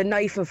eating with a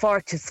knife and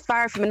fork? Just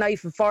far from a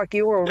knife and fork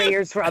you were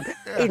raised from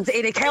in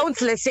a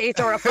council estate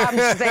or a farm."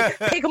 She said,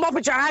 "Pick them up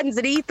with your hands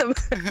and eat them."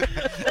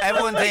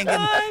 Everyone thinking,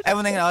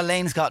 oh,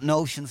 Lane's got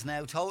notions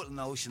now, total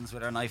notions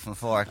with her knife and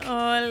fork.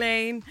 Oh,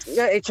 Lane.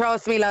 Yeah,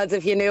 trust me, lads,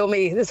 if you knew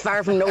me, this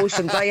far from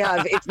notions I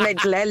have. It's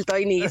mental health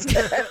I need.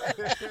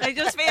 I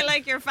just feel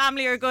like your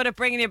family are good at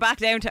bringing you back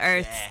down to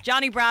earth.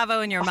 Johnny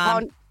Bravo and your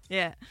mum.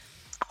 Yeah.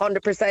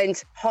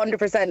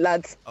 100%,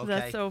 lads. Okay.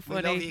 That's so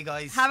funny. We love you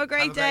guys. Have a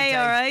great day,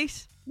 all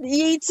right?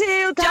 You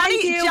too.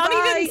 Thank you. Johnny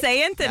Bye. didn't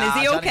say anything. Nah, Is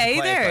he Johnny's okay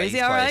quiet, there? but Is he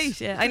he's all quiet.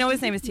 right? Yeah. I know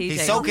his name is TJ.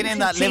 He's soaking in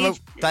that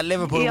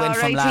Liverpool You win all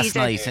from right, last TJ?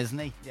 night, isn't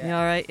he? You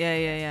all right?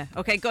 Yeah.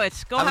 Okay, good.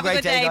 Go have a great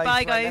good day. Bye,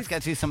 Right, guys. let's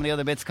get through some of the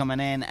other bits coming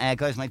in.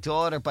 Guys, my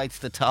daughter bites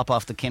the top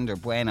off the Kinder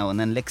Bueno and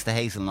then licks the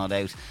hazelnut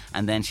out,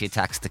 and then she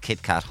attacks the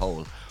Kit Kat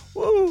hole.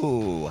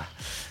 Woo!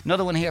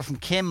 Another one here from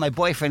Kim. My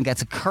boyfriend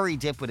gets a curry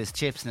dip with his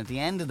chips, and at the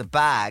end of the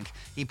bag,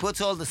 he puts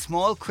all the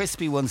small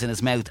crispy ones in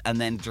his mouth and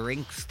then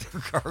drinks the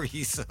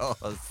curry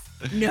sauce.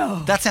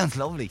 No. That sounds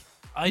lovely.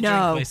 I drink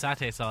my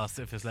satay sauce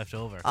if it's left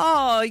over.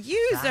 Oh,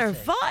 yous are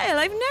vile.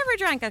 I've never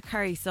drank a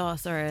curry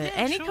sauce or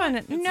any kind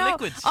of... It's no,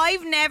 liquid.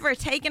 I've never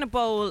taken a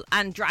bowl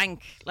and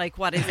drank like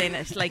what is in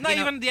it. Like, Not you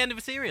know, even the end of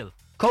a cereal.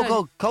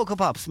 Cocoa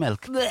Pops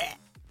milk. Blech.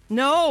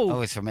 No.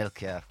 Oh, it's for milk,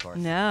 yeah, of course.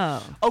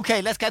 No.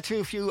 Okay, let's get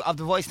through a few of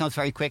the voice notes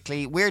very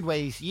quickly. Weird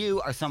ways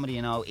you or somebody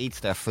you know eats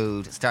their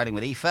food, starting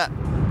with Aoife.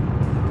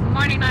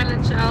 Morning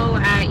Island Show,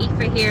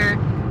 Aoife here.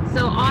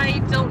 So I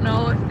don't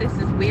know if this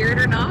is weird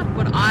or not,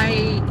 but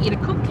I eat a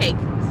cupcake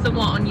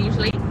somewhat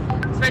unusually,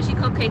 especially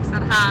cupcakes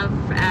that have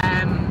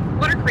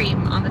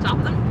buttercream on the top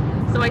of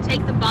them. So I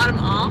take the bottom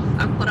off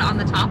and put it on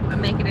the top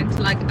and make it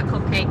into like a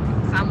cupcake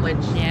sandwich.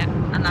 Yeah.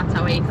 And that's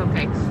how I eat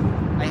cupcakes.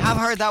 I have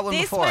heard that one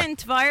This before.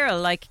 went viral.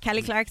 Like,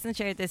 Kelly Clarkson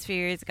shared this a few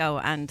years ago,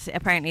 and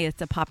apparently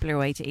it's a popular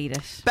way to eat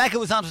it. Becca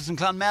was on to some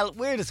Clonmel.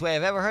 Weirdest way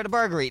I've ever heard a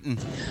burger eaten.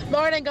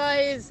 Morning,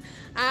 guys.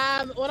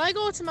 When I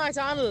go to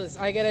McDonald's,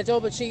 I get a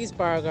double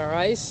cheeseburger,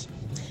 right?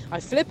 I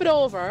flip it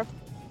over,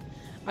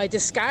 I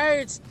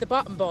discard the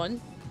bottom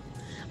bun,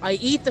 I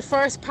eat the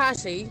first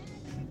patty,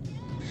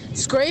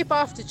 scrape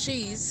off the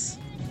cheese,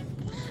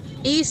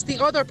 eat the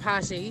other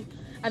patty,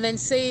 and then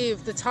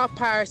save the top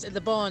part of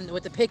the bun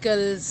with the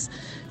pickles,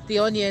 the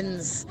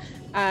onions,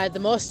 the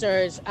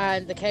mustard,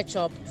 and the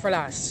ketchup for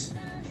last.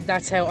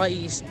 That's how I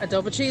eat a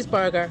double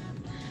cheeseburger.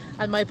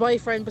 And my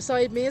boyfriend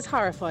beside me is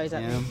horrified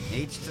at me.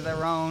 Each to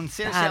their own.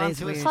 Saoirse That on is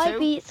to us weird. Hi, too.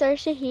 Beat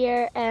Saoirse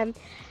here.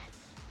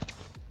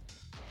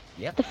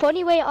 Yep. The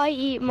funny way I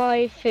eat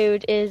my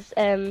food is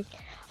I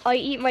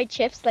eat my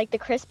chips, like the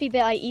crispy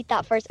bit, I eat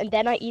that first, and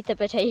then I eat the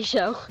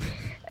potato.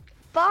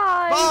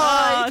 Bye!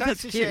 Bye! Thanks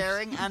that's for cute.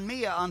 sharing. And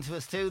Mia on to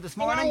us too this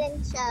An morning.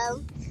 Island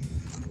Show.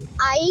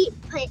 I eat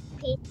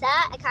pizza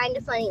a kind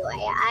of funny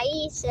way. I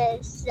eat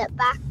it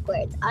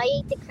backwards. I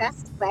eat the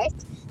crust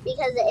first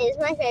because it is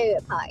my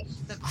favourite part.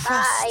 The Bye.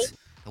 crust.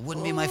 It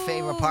wouldn't be my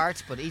favourite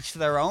part, but each to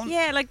their own.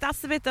 Yeah, like that's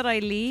the bit that I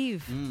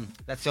leave.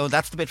 That's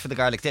the bit for the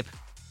garlic dip.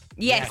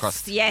 Yes,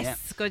 Crust. yes, Yeah.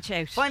 good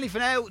shout. Finally for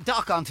now,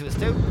 Doc on to us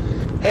too.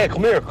 Hey,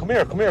 come here.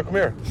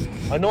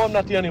 I know I'm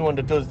not the only one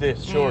that does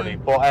this, surely,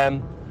 but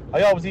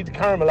I always eat the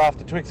caramel off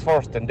the Twix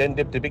first and then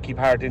dip the Bicky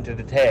part into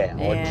the tea.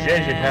 Oh,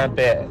 jeez, you can't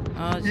beat it.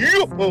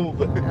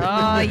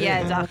 Oh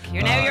yeah, Doc.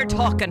 You're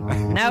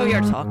talking. Now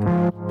you're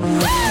talking.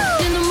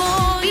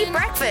 Beat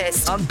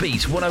Breakfast. On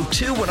Beat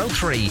 102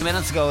 103.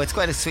 Minutes ago, it's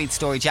quite a sweet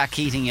story. Jack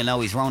Keating, you know,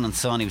 he's Ronan's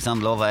son. He was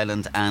on Love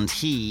Island, and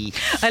he.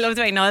 I love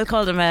the way Niall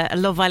called him a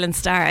Love Island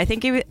star. I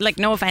think he was, like,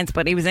 no offence,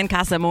 but he was in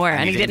Casa Moore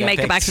and he didn't get make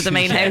it back to picked. the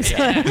main house.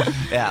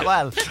 Yeah,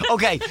 well,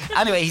 okay.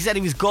 Anyway, he said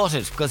he was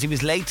gutted because he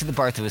was late to the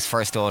birth of his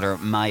first daughter,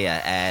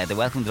 Maya. They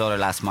welcomed the daughter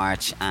last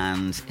March,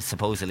 and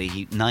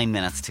supposedly 9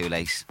 minutes too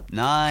late.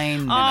 9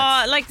 minutes.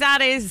 Oh, like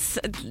that is,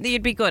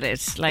 you'd be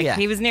gutted. Like, Yeah.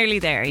 he was nearly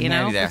there, you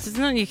Nearly know? there. There's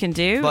nothing you can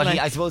do. But like,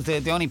 I suppose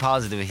the only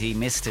positive is he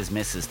missed his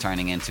missus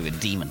turning into a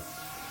demon.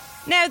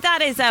 now,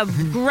 that is a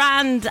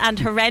grand and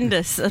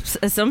horrendous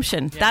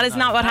assumption. that is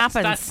not what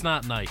happens. That's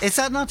not nice. Is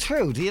that not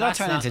true? Do you not That's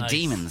turn not into nice.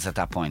 demons at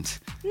that point?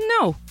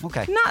 No.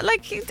 Okay. Not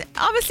like,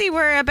 obviously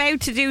we're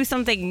about to do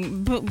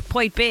something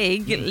quite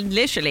big,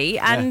 literally,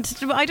 and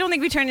I don't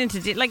think we turn into,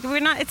 like, we're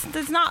not,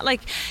 it's not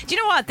like, do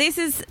you know what, this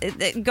is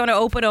going to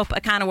open up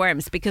a can of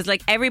worms, because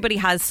like everybody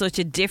has such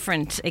a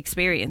different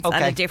experience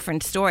and a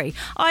different story.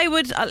 I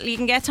would, you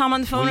can get Tom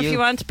on the phone Were if you you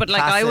want, but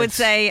like I would placid?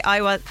 say I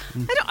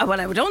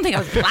don't think I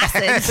was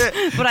placid,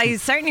 but I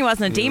certainly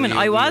wasn't a demon.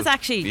 I was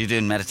actually, You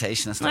doing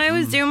meditation and stuff? I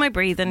was doing my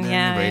breathing,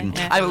 yeah. Breathing.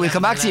 yeah. Anyway, we'll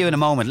come back to you in a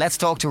moment. Let's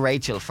talk to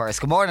Rachel first.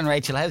 Good morning,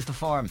 Rachel. How's the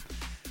form?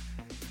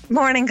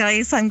 Morning,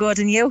 guys. I'm good,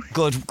 and you?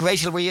 Good.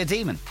 Rachel, were you a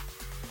demon?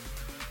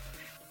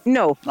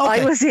 No, I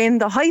Okay. was in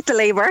the height of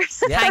labour.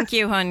 Thank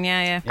you, hon.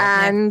 Yeah.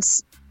 And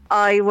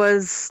I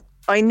was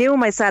I knew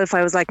myself,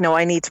 I was like, no,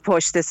 I need to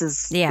push. This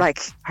is like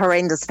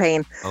horrendous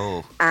pain.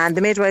 Oh. And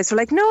the midwives were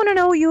like,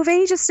 no, you have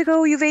ages to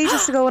go.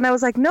 And I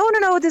was like, no,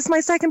 this is my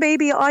second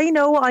baby. I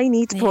know I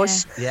need to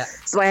push. Yeah.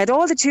 So I had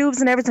all the tubes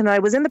and everything. I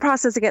was in the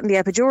process of getting the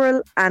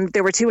epidural and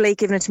they were too late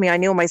giving it to me. I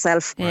knew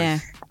myself. Yeah.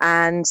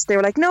 And they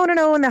were like, no.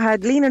 And I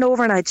had leaning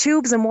over and I had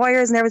tubes and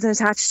wires and everything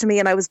attached to me.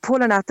 And I was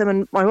pulling at them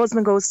and my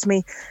husband goes to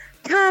me,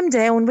 calm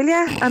down, will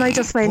you? And I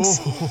just went,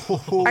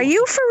 are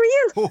you for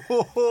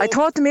real? I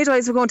thought the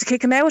midwives were going to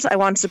kick him out. I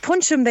wanted to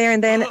punch him there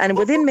and then, and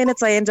within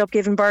minutes I ended up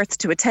giving birth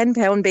to a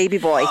 10-pound baby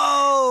boy.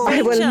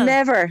 I will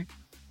never,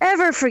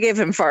 ever forgive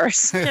him for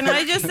it. Can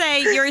I just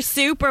say, you're a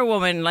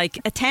superwoman, like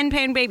a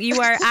 10-pound baby. You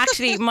are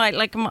actually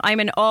I'm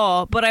in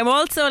awe, but I'm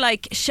also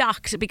like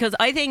shocked because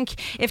I think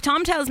if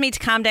Tom tells me to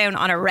calm down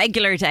on a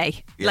regular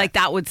day, like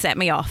that would set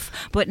me off.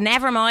 But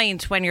never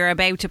mind when you're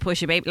about to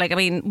push a baby. Like, I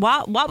mean,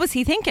 what was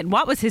he thinking?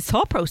 What was his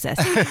thought process?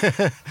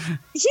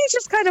 He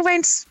just kind of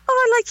went,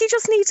 you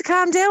just need to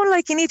calm down.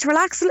 Like, you need to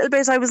relax a little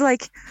bit. I was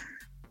like,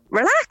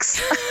 relax.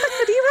 Are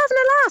you having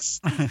a laugh?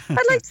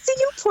 I'd like to see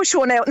you push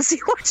one out and see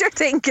what you're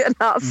thinking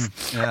of.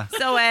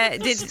 So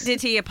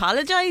did he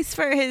apologise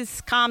for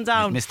his calm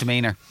down?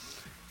 Misdemeanor.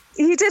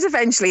 He did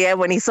eventually,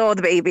 when he saw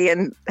the baby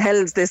and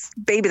held this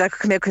baby that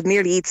could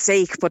nearly eat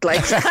steak, but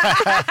like...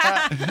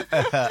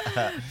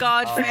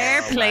 God,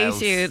 fair play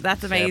to you.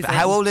 That's amazing.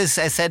 How old is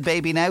said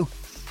baby now?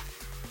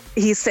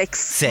 He's 6.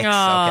 6, okay.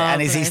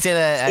 And is he still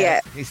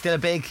he's still a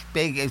big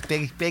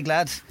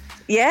lad?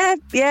 Yeah,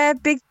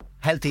 big.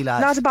 Healthy lad.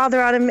 Not a bother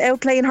on him,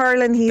 out playing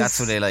hurling. That's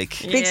what they like.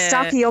 Big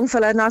stocky young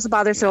fella, not a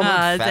bother to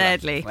him.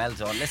 Deadly. Well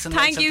done. Listen,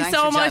 Thank you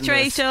so much,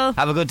 Rachel.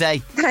 Have a good day.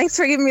 Thanks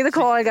for giving me the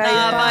call,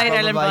 guys. Bye,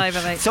 darling.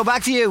 Bye. So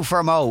back to you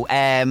for Mo.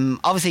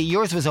 Obviously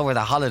yours was over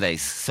the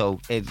holidays, so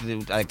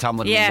Tom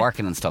would have been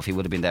working and stuff. He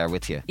would have been there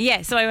with you.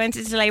 Yeah, so I went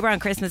into labour on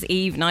Christmas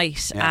Eve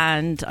night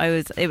and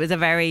it was a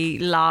very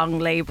long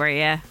labour,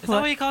 Is that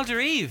why you called her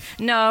Eve?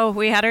 No,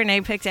 we had her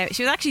name picked out.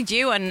 She was actually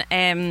due on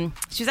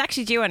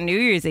New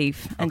Year's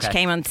Eve and she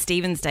came on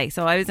Stephen's Day.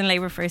 So I was in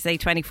labour for, say,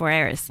 24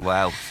 hours.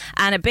 Wow.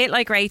 And a bit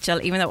like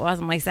Rachel, even though it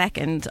wasn't my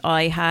second,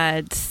 I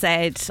had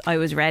said I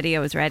was ready,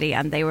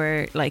 and they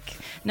were like,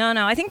 no,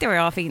 I think they were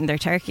off eating their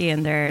turkey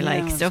and their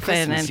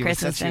stuffing and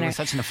Christmas dinner. You were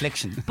such an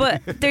affliction.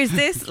 But there's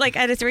this,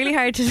 and it's really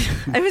hard to...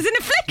 I was an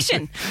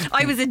affliction.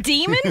 I was a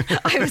demon.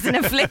 I was an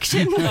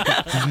affliction.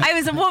 I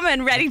was a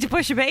woman ready to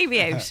push a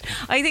baby out.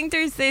 I think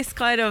there's this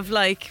kind of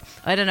I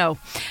don't know.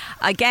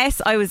 I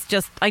guess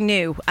I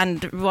knew,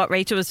 and what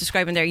Rachel was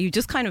describing there, you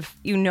just kind of,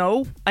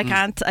 I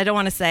don't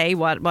want to say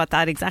what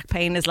that exact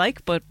pain is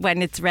like, but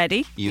when it's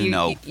ready, you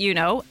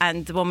know,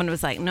 and the woman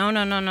was like,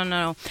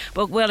 no.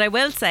 But what I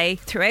will say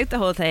throughout the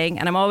whole thing,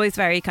 and I'm always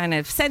very kind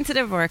of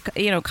sensitive or,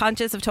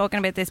 conscious of talking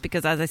about this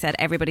because, as I said,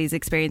 everybody's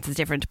experience is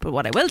different, but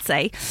what I will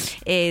say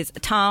is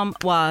Tom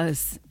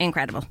was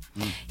incredible.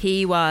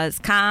 He was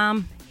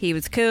calm. He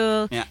was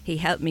cool. Yeah. He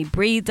helped me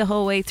breathe the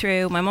whole way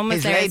through. My mum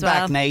was there as well.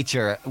 His laid-back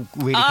nature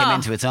really came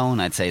into its own,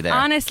 I'd say there.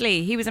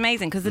 Honestly, he was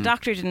amazing because the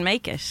doctor didn't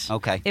make it.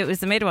 Okay. It was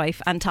the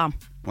midwife and Tom.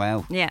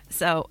 Wow. Yeah,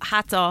 so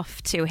hats off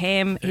to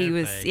him. He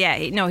was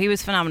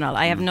phenomenal.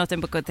 I have nothing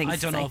but good things to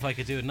say. I don't know if I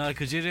could do it. No,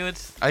 could you do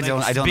it? I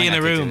don't think I could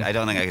do it. I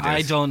don't think I could do it.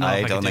 I don't know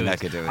I don't think I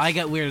could do it. I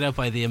get weirded out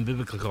by the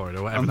umbilical cord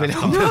or whatever.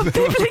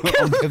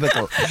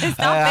 Umbilical. It's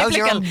not how's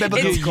your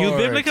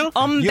biblical.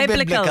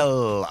 umbilical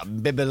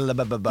cord?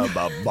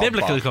 Biblical?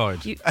 Biblical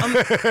cord.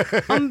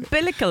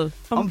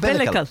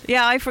 Umbilical.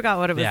 Yeah, I forgot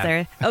what it was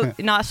there. Oh,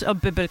 not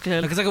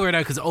umbilical. Because I got weirded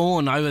out because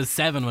Owen, I was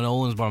 7 when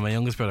Owen was born, my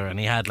youngest brother, and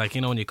he had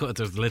when you cut it,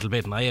 there's a little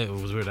bit, and I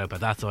was weirded out by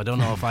that. So I don't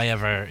know if I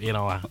ever,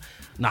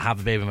 not have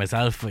a baby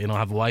myself,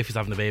 have a wife who's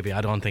having a baby.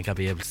 I don't think I'd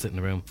be able to sit in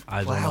the room.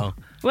 I don't know.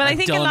 Well, I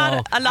think a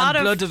lot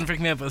of blood doesn't freak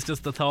me out, but it's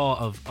just the thought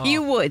of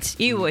you would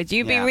be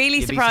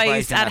really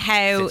surprised at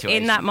how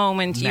in that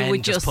moment you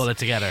would just pull it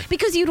together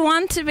because you'd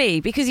want to be,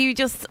 because you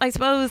just, I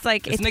suppose,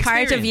 it's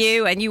part of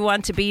you and you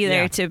want to be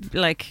there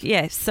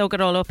to soak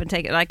it all up and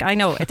take it. I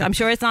know I'm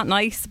sure it's not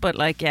nice, but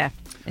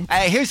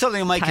here's something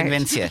that might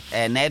convince you.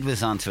 Ned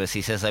was on to us.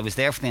 He says, I was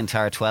there for the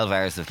entire 12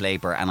 hours of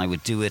labour and I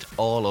would do it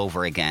all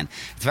over again.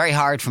 It's very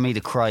hard for me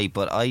to cry,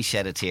 but I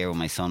shed a tear when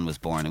my son was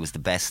born. It was the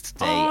best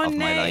day of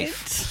my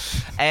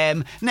life.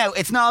 Now,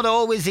 it's not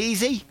always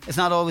easy. It's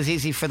not always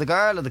easy for the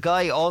girl or the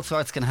guy. All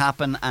sorts can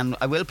happen, and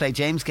I will play.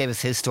 James gave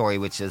us his story,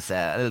 which is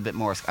a little bit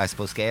more, I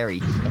suppose, scary.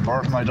 The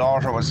birth of my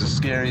daughter was the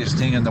scariest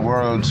thing in the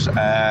world.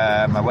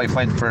 My wife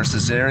went for a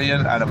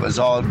cesarean and it was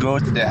all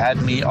good. They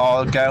had me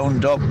all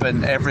gowned up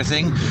and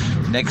everything.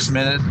 Next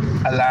minute,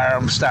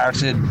 alarm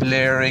started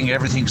blaring,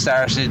 everything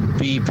started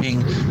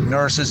beeping.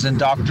 Nurses and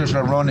doctors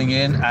were running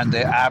in and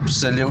they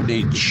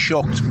absolutely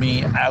chucked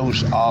me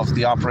out of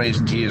the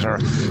operating theatre.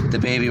 The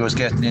baby was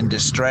getting in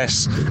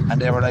distress and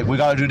they were like, we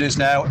got to do this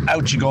now,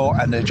 out you go,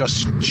 and they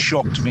just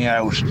chucked me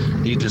out.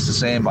 Needless to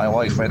say, my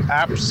wife went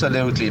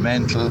absolutely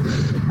mental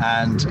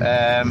and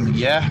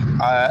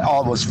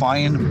all was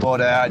fine,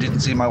 but I didn't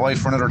see my wife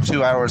for another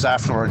 2 hours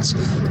afterwards.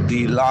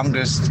 The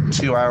longest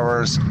 2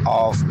 hours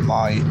of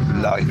my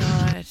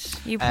life.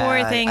 You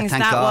poor things.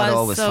 Thank That God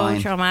all was was so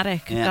fine.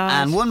 traumatic. Yeah. God.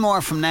 And one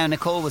more from now.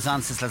 Nicole was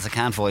on, says, I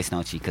can't voice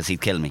note you because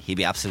he'd kill me. He'd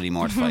be absolutely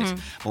mortified.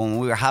 But when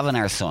we were having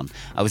our son,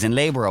 I was in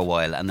labour a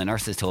while and the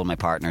nurses told my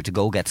partner to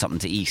go get something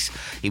to eat.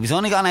 He was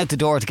only gone out the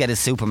door to get his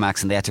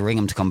Supermax and they had to ring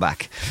him to come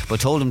back, but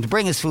told him to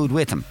bring his food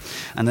with him.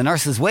 And the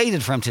nurses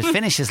waited for him to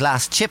finish his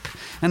last chip,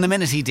 and the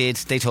minute he did,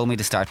 they told me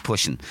to start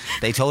pushing.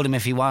 They told him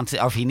if he wanted,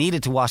 or if he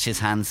needed to wash his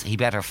hands, he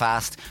better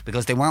fast,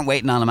 because they weren't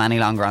waiting on him any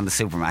longer on the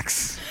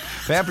Supermax.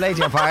 Fair play to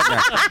your partner.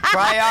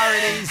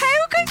 Priorities.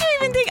 How could you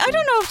even think? I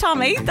don't know if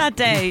Tom ate that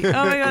day.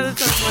 Oh my God,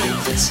 that's so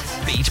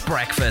funny. Beat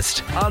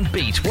Breakfast on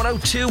Beat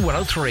 102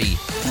 103.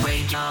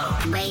 Wake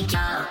up, wake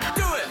up.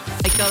 Do it.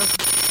 I got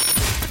it.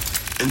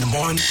 In the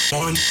morning,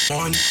 in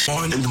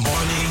the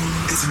morning,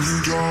 it's a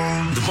new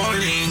dawn. The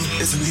morning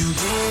is a new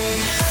day.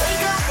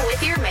 Wake up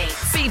with your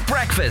mates. Beat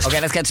Breakfast.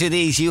 Okay, let's get through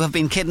these. You have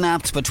been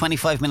kidnapped, but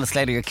 25 minutes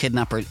later your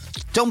kidnapper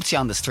dumps you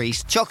on the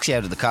street, chucks you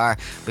out of the car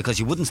because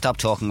you wouldn't stop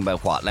talking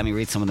about what? Let me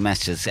read some of the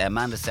messages.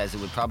 Amanda says it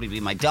would probably be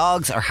my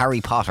dogs or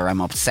Harry Potter. I'm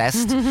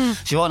obsessed.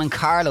 Siobhan and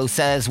Carlo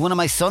says one of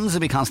my sons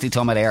will be constantly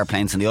talking about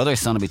airplanes and the other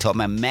son will be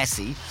talking about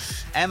Messi.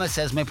 Emma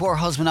says my poor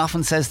husband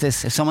often says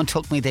this: if someone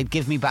took me, they'd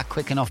give me back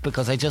quick enough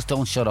because I just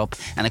don't shut up,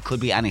 and it could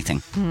be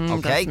anything.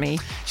 Okay, that's me.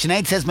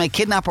 Sinead says my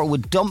kidnapper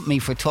would dump me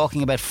for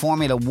talking about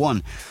Formula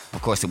 1.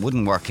 Of course, it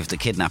wouldn't work if the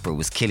kidnapper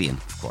was Killian,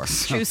 of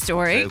course. True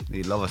story.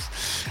 You'd love it.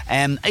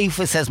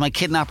 Aoife says my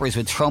kidnappers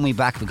would throw me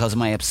back because of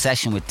my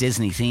obsession with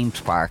Disney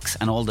themed parks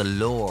and all the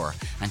lore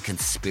and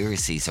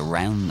conspiracies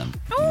around them.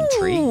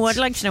 Oh, I'd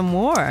like to know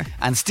more.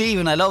 And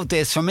Stephen, I love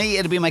this. For me,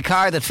 it'd be my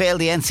car that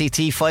failed the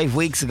NCT 5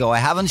 weeks ago. I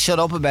haven't shut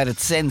up about it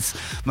since.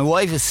 My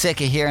wife is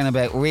sick of hearing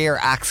about rear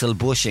axle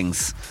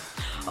bushings.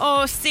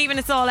 Oh, Stephen,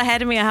 it's all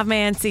ahead of me. I have my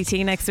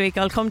NCT next week.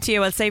 I'll come to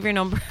you. I'll save your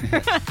number.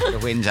 The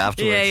whinge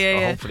afterwards. Yeah.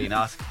 Or hopefully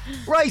not.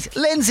 Right,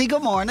 Lindsay,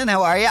 good morning.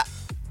 How are you?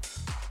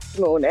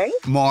 Morning.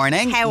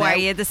 Morning. How are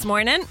you this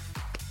morning?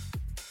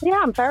 Yeah,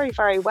 I'm very,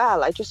 very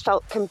well. I just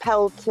felt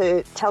compelled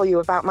to tell you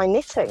about my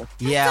knitting.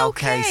 Yeah,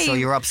 okay. So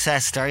you're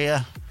obsessed, are you?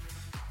 A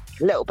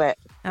little bit.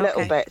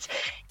 Little bit.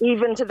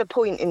 Even to the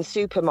point in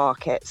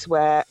supermarkets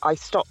where I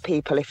stop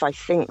people if I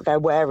think they're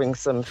wearing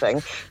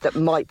something that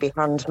might be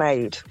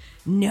handmade.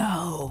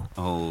 No.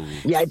 Oh.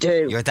 Yeah, I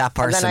do. You're that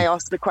person. And then I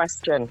ask the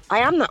question. I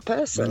am that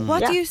person.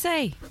 What do you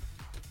say?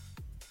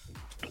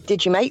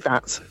 Did you make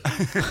that?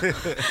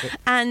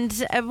 And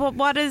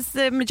what has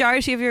the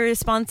majority of your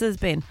responses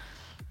been?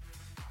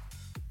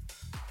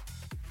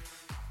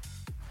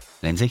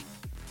 Lindsay?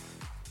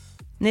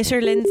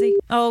 Knitter Lindsay.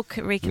 Oh,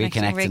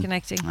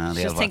 reconnecting. Oh,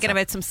 Just thinking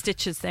about some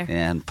stitches there.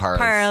 Yeah, and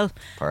pearls.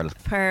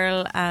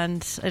 Pearl,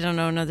 and I don't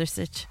know, another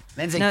stitch.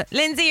 Lindsay. No,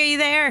 Lindsay, are you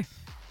there?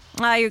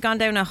 You're gone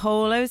down a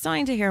hole. I was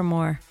dying to hear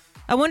more.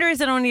 I wonder,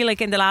 is it only like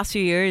in the last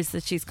few years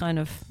that she's kind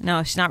of...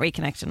 No, she's not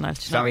reconnecting.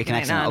 She's not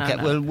reconnecting. No, okay,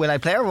 no. Will I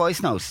play her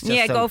voice notes?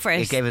 Yeah, go for it.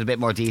 It gave it a bit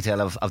more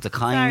detail of the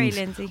kind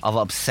of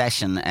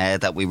obsession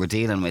that we were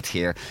dealing with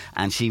here.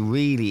 And she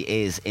really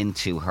is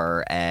into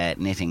her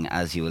knitting,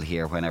 as you will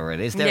hear whenever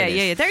it is. There it is.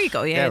 Yeah. There you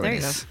go. Yeah, there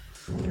you go.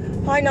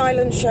 Hi,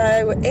 Nyland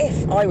Show.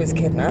 If I was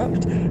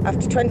kidnapped,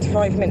 after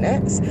 25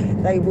 minutes,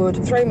 they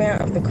would throw me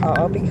out of the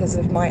car because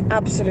of my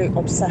absolute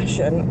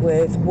obsession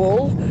with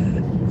wool,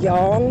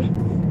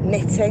 yarn,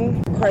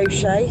 knitting,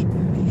 crochet,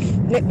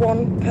 knit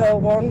one, purl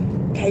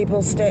one,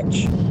 cable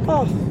stitch.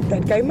 Oh,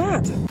 they'd go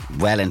mad.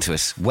 Well into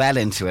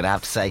it, I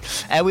have to say.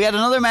 We had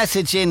another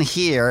message in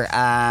here,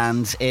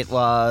 and it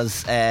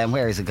was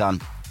where is it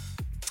gone?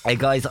 Hey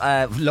guys,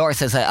 Laura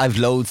says I've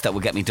loads that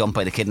will get me dumped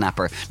by the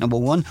kidnapper. Number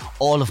 1,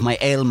 all of my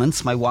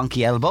ailments, my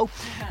wonky elbow.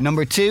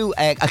 Number 2,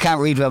 I can't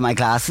read without my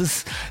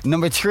glasses.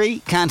 Number 3,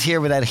 can't hear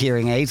without a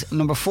hearing aid.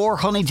 Number 4,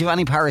 honey, do you have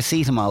any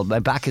paracetamol? My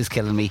back is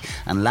killing me.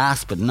 And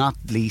last but not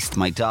least,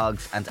 my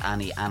dogs and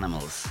any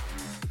animals.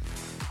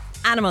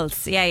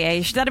 Animals,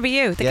 yeah. That'll be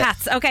you, the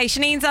cats. Okay,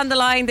 Shanine's on the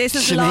line. This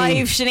is Shanine.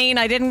 live, Shanine.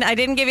 I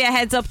didn't give you a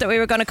heads up that we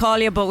were going to call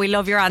you, but we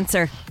love your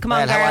answer. Come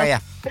on, girl. How are you?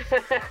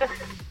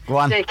 Go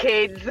on. The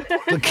kids.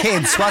 The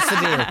kids. What's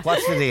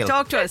the deal?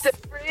 Talk to us. To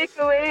break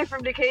away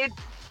from the kids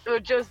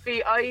would just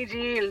be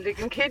ideal. They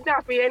can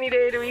kidnap me any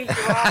day of the week they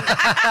want.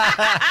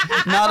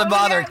 Not a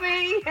bother.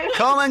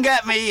 Come and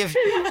get me.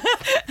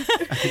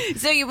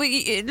 So,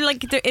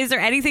 is there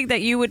anything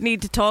that you would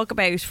need to talk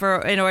about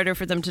in order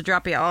for them to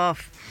drop you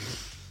off?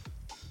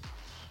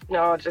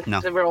 No, just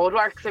the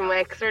roadworks in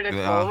Wexford at the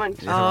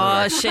moment.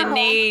 Oh,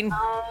 Shanine.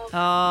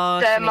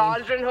 The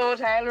Maldron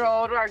Hotel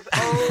roadworks.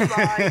 Oh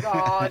my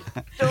God.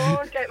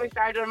 Don't get me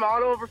started. I'm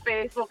all over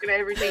Facebook and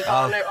everything.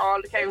 Calling out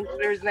all the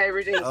councillors and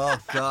everything. Oh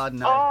God,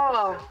 no.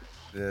 Oh.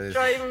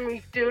 Driving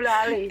me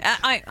doolally.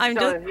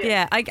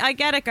 I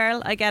get it,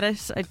 girl. I get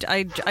it.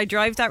 I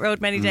drive that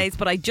road many days,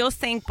 but I just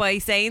think by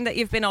saying that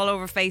you've been all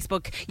over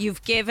Facebook,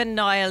 you've given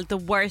Niall the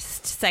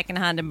worst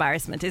second-hand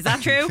embarrassment. Is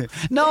that true?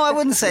 No, I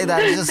wouldn't say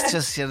that.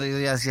 Just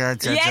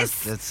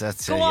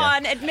yes. Go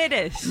on, admit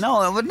it.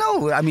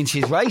 No. I mean,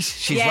 she's right.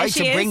 She's right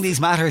to bring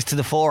these matters to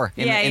the fore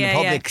in the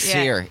public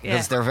sphere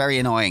because they're very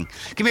annoying.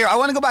 Come here. I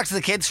want to go back to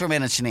the kids for a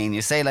minute, Shanine.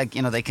 You say they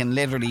can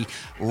literally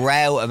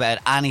row about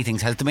anything.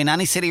 Has there been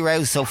any city rows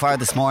house so far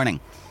this morning?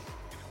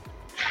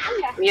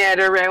 Yeah,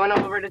 they're rowing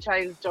over the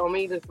child's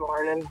dummy this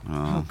morning.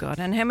 Oh, God.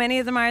 And how many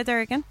of them are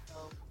there again?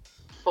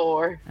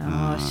 4. Oh,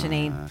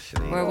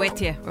 Sinead. We're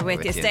with you. We're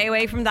with you. Stay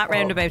away from that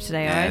roundabout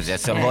today, all right?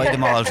 Just avoid the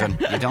Maldron.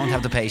 You don't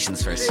have the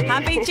patience for it.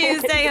 Happy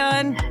Tuesday,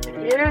 hon.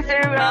 You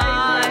too,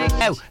 bye.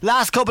 Now,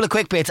 last couple of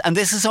quick bits, and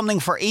this is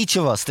something for each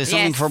of us. There's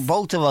something for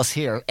both of us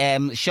here.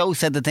 Sho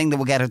said the thing that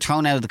will get her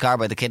thrown out of the car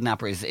by the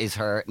kidnapper is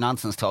her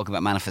nonsense talk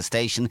about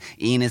manifestation.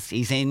 Ian,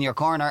 he's in your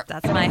corner.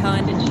 That's my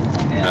hon.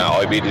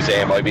 I'd be the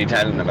same. I'd be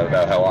telling them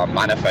about how I'm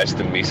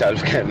manifesting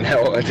myself getting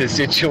out of the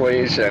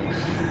situation.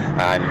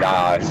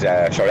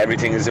 And sure,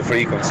 everything is a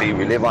frequency.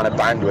 We live on a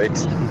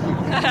bandwidth.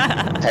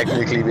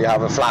 Technically, we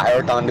have a flat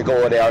earth on the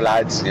go there,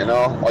 lads. You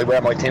know, I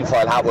wear my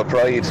tinfoil hat with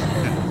pride.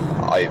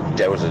 I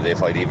doubted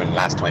if I'd even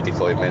last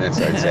 25 minutes.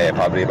 I'd say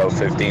probably about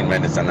 15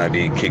 minutes and I'd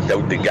be kicked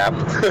out the gap.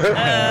 Love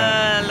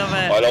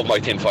it. I love my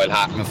tinfoil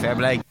hat. Fair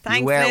play. Thanks,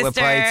 you wear it with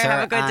mister. pride, sir.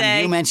 Have a good and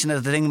day. you mentioned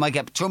that the thing that might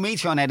get thrown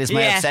out is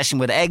my obsession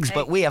with eggs,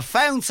 but we have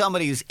found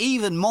somebody who's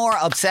even more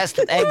obsessed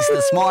with eggs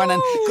this morning.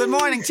 Good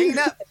morning,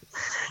 Tina.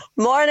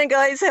 Morning,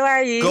 guys. How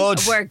are you?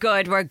 Good.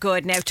 We're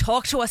good. Now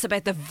talk to us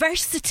about the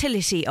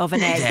versatility of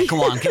an egg. Yeah, come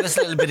on, give us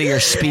a little bit of your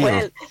spiel.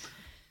 Well,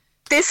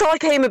 this all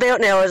came about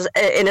now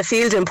in a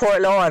field in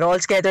Port Lord all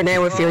together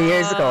now a few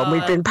years ago. And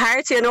we've been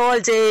partying all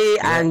day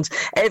and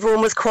everyone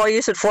was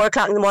quiet at 4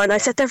 o'clock in the morning. I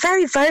said, they're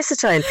very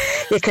versatile.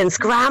 You can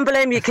scramble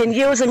them, you can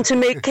use them to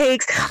make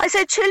cakes. I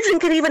said, children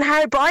can even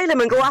hard boil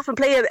them and go off and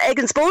play an egg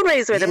and spoon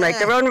race with them. Like,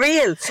 they're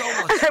unreal. And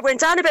I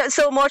went on about it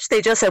so much,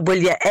 they just said, will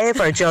you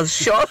ever just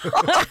shut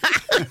up?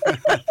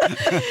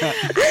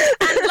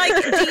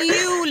 Like, do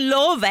you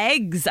love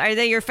eggs? Are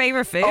they your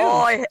favourite food?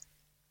 Oh,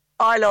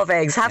 I love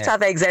eggs. Have to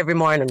have eggs every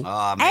morning.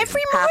 Oh,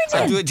 every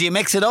morning? Do you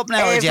mix it up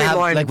now? Or do you Every have,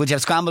 morning. like, would you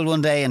have scrambled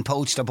one day and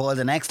poached or boiled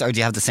the next? Or do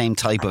you have the same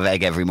type of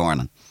egg every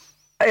morning?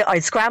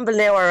 I'd scramble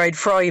now or I'd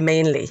fry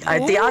mainly.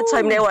 The odd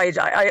time now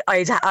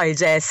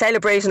I'd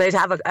celebrate and I'd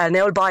have an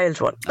old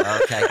boiled one.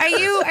 Okay. Are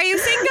you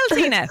single,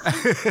 Tina?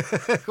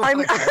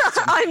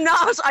 I'm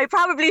not. I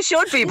probably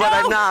should be, but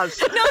I'm not.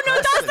 No,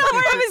 that's not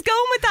where I was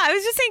going with that. I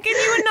was just thinking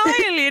you and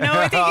Niall, you know.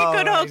 I think you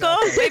could hook up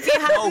if you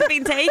hadn't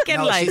been taken.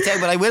 No, like. she's saying,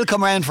 but I will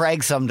come around for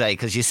eggs someday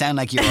because you sound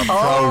like you're a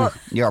pro.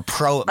 You're a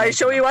pro. I'll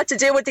show you what to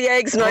do with the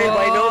eggs, Niall,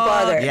 by no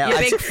bother. Yeah, you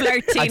big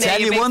flirt, Tina. I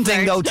tell you one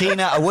thing though,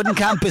 Tina, I wouldn't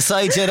camp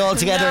beside you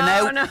altogether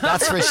now. No.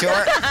 That's for sure.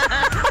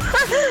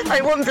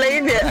 I wouldn't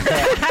blame you.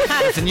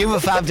 Listen, you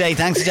have a fab day.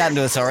 Thanks for chatting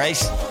to us, alright?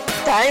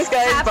 Thanks,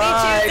 guys. Happy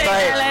Bye. Tuesday,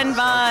 Bye. Ellen.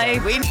 Bye.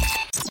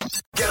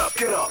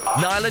 Get up.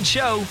 Niall and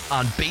Show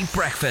on Beat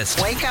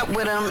Breakfast. Wake up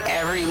with them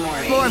every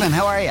morning. Morning,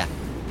 how are you?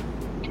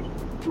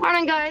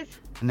 Morning, guys.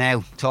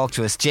 Now, talk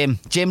to us. Gym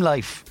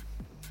life.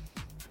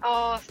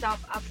 Oh, stop.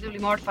 Absolutely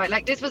mortified.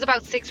 Like, this was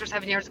about 6 or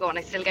 7 years ago and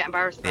I still get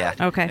embarrassed about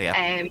it. Okay.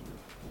 Yeah.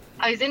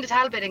 I was in the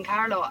Talbot in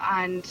Carlow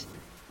and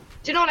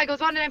do you know, like, I was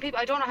one of them people,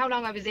 I don't know how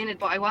long I was in it,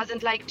 but I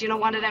wasn't like, do you know,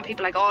 one of them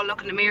people like, oh,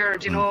 look in the mirror,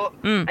 do you know,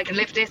 I can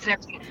lift this and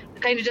everything.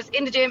 Kind of just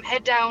in the gym,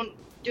 head down,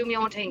 do my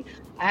own thing.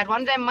 I had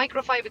one of them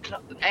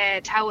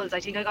microfiber towels,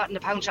 I think I got in the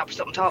pound shop or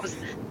something,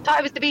 thought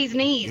it was the bee's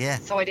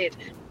knees, so I did.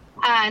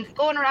 And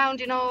going around,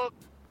 you know,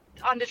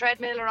 on the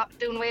treadmill or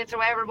doing weights or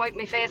whatever, wiping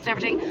my face and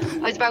everything.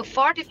 I was about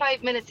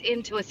 45 minutes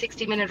into a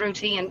 60-minute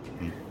routine.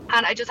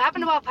 And I just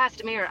happened to walk past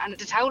the mirror and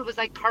the towel was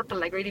like purple,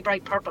 like really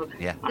bright purple.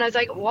 Yeah. And I was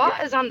like,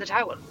 what is on the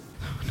towel?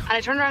 And I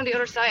turned around the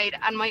other side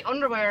and my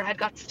underwear had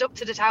got stuck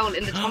to the towel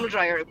in the tumble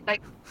dryer,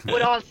 like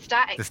with all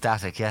static. The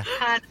static, yeah.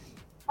 And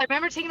I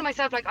remember thinking to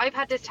myself, like, I've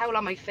had this towel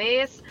on my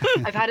face.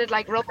 I've had it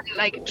like rubbing,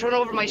 like thrown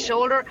over my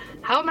shoulder.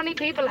 How many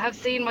people have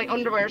seen my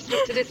underwear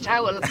stuck to this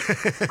towel?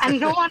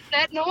 And no one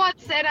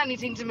said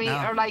anything to me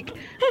or like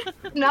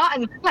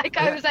nothing. Like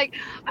I was like,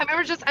 I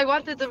remember I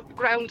wanted the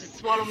ground to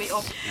swallow me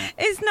up.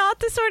 It's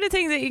not the sort of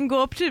thing that you can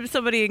go up to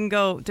somebody and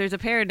go, there's a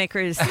pair of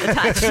knickers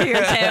attached to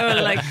your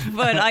towel. Like,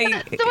 but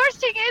the worst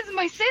thing is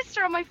my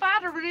sister and my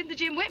father were in the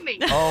gym with me.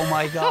 Oh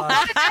my God.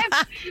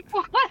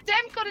 One of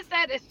them could have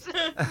said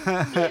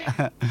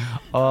it.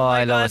 Oh,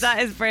 I love it. That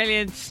is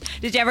brilliant.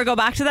 Did you ever go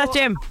back to that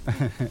gym?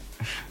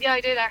 Yeah,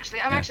 I did actually.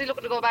 I'm actually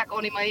looking to go back.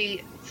 Only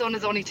my son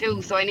is only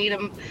 2, so I need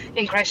him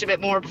in creche a bit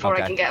more before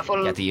I can get a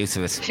full. Get the use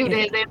of it. 2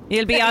 days in.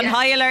 You'll be on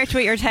high alert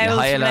with your towels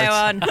from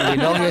now on.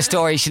 We love your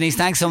story, Shanice.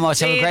 Thanks so much.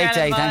 Have a great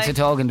day. Bye. Thanks for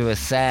talking to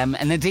us. And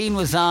Nadine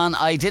was on.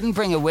 I didn't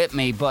bring it with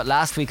me, but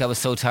last week I was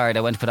so tired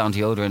I went to put on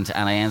deodorant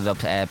and I ended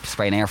up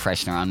spraying air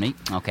freshener on me.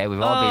 Okay,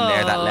 we've all been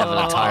there, that level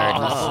of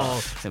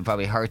tiredness. So it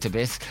probably hurt a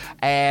bit.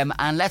 And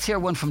let's hear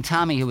one from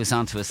Tammy, who was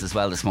on to us as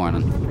well this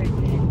morning.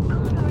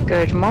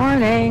 Good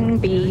morning,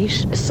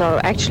 Beat. So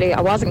actually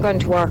I wasn't going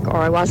to work or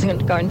I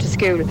wasn't going to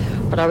school,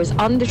 but I was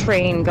on the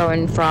train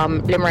going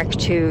from Limerick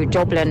to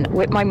Dublin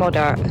with my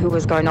mother, who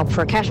was going up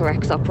for a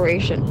cataracts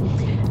operation.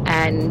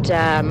 And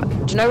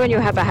do you know when you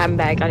have a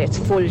handbag and it's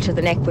full to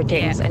the neck with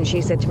things? And she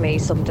said to me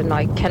something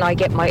like,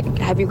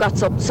 have you got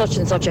such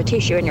and such a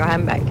tissue in your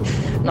handbag?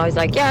 And I was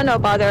like, yeah, no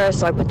bother.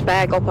 So I put the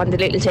bag up on the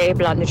little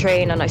table on the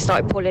train and I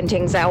started pulling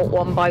things out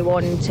one by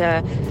one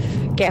to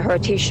get her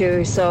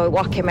tissue. So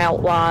what came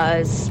out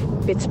was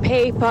bits of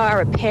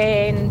paper, a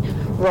pen,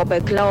 rubber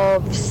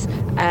gloves,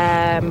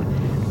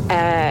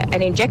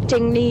 an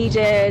injecting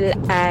needle,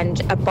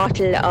 and a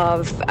bottle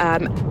of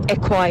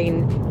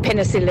equine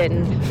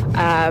penicillin.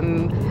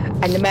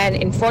 And the man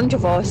in front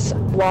of us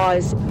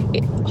was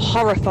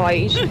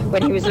horrified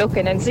when he was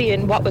looking and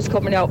seeing what was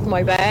coming out of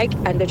my bag,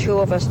 and the two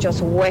of us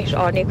just wet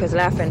our knickers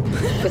laughing,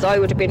 because I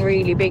would have been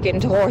really big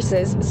into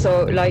horses,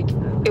 so like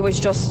it was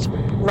just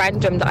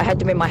random that I had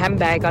them in my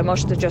handbag. I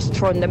must have just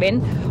thrown them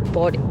in,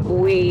 but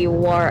we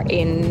were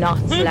in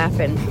knots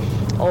laughing.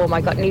 Oh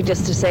my God,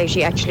 needless to say,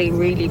 she actually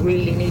really,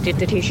 really needed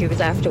the tissues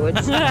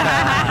afterwards.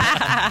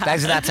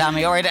 Thanks for that,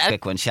 Tommy. All right,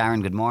 quick one.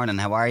 Sharon, good morning.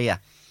 How are you?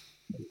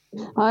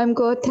 I'm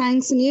good,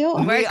 thanks, and you?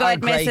 We're good,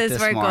 Mrs.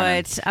 We're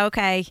good.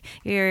 Okay,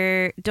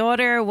 your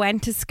daughter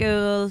went to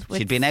school.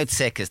 She'd been out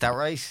sick, is that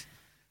right?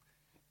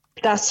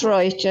 That's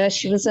right, yeah.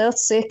 She was out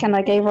sick and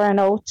I gave her a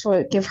note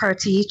to give her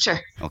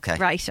teacher. Okay.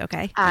 Right,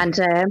 okay. And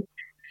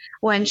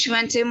when she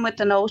went in with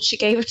the note, she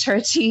gave it to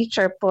her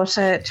teacher, but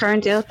it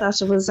turned out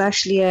that it was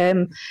actually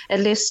a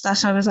list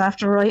that I was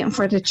after writing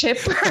for the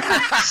chipper.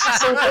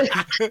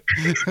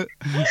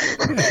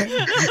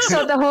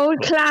 So the whole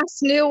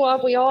class knew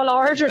what we all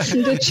ordered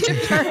from the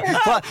chipper.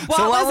 What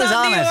was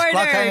on it?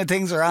 What kind of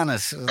things were on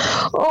it?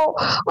 Oh,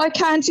 I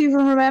can't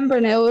even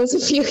remember now. It was a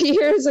few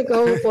years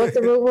ago, but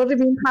there would have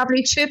been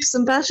probably chips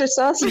and battered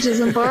sausages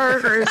and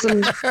burgers.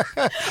 And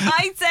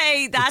I'd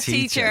say that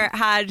teacher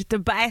had the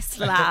best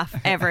laugh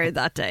ever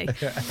that day.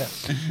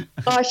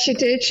 Oh, she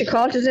did. She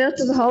called it out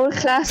to the whole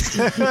class.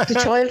 The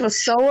child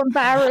was so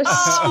embarrassed.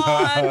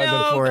 Oh,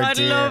 no, God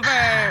love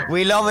her.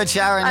 We love it,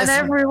 Sharon. And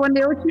Listen.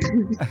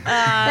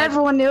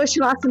 everyone knew she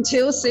wasn't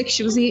too sick.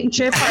 She was eating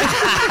chips.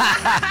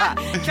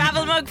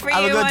 Travel mug for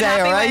Have a you good on day,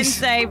 Happy all right?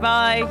 Wednesday.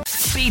 Bye.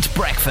 Beat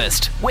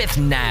Breakfast with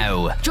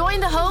Now.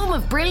 Join the home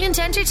of brilliant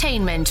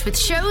entertainment with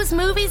shows,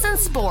 movies, and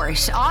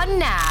sport on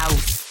Now.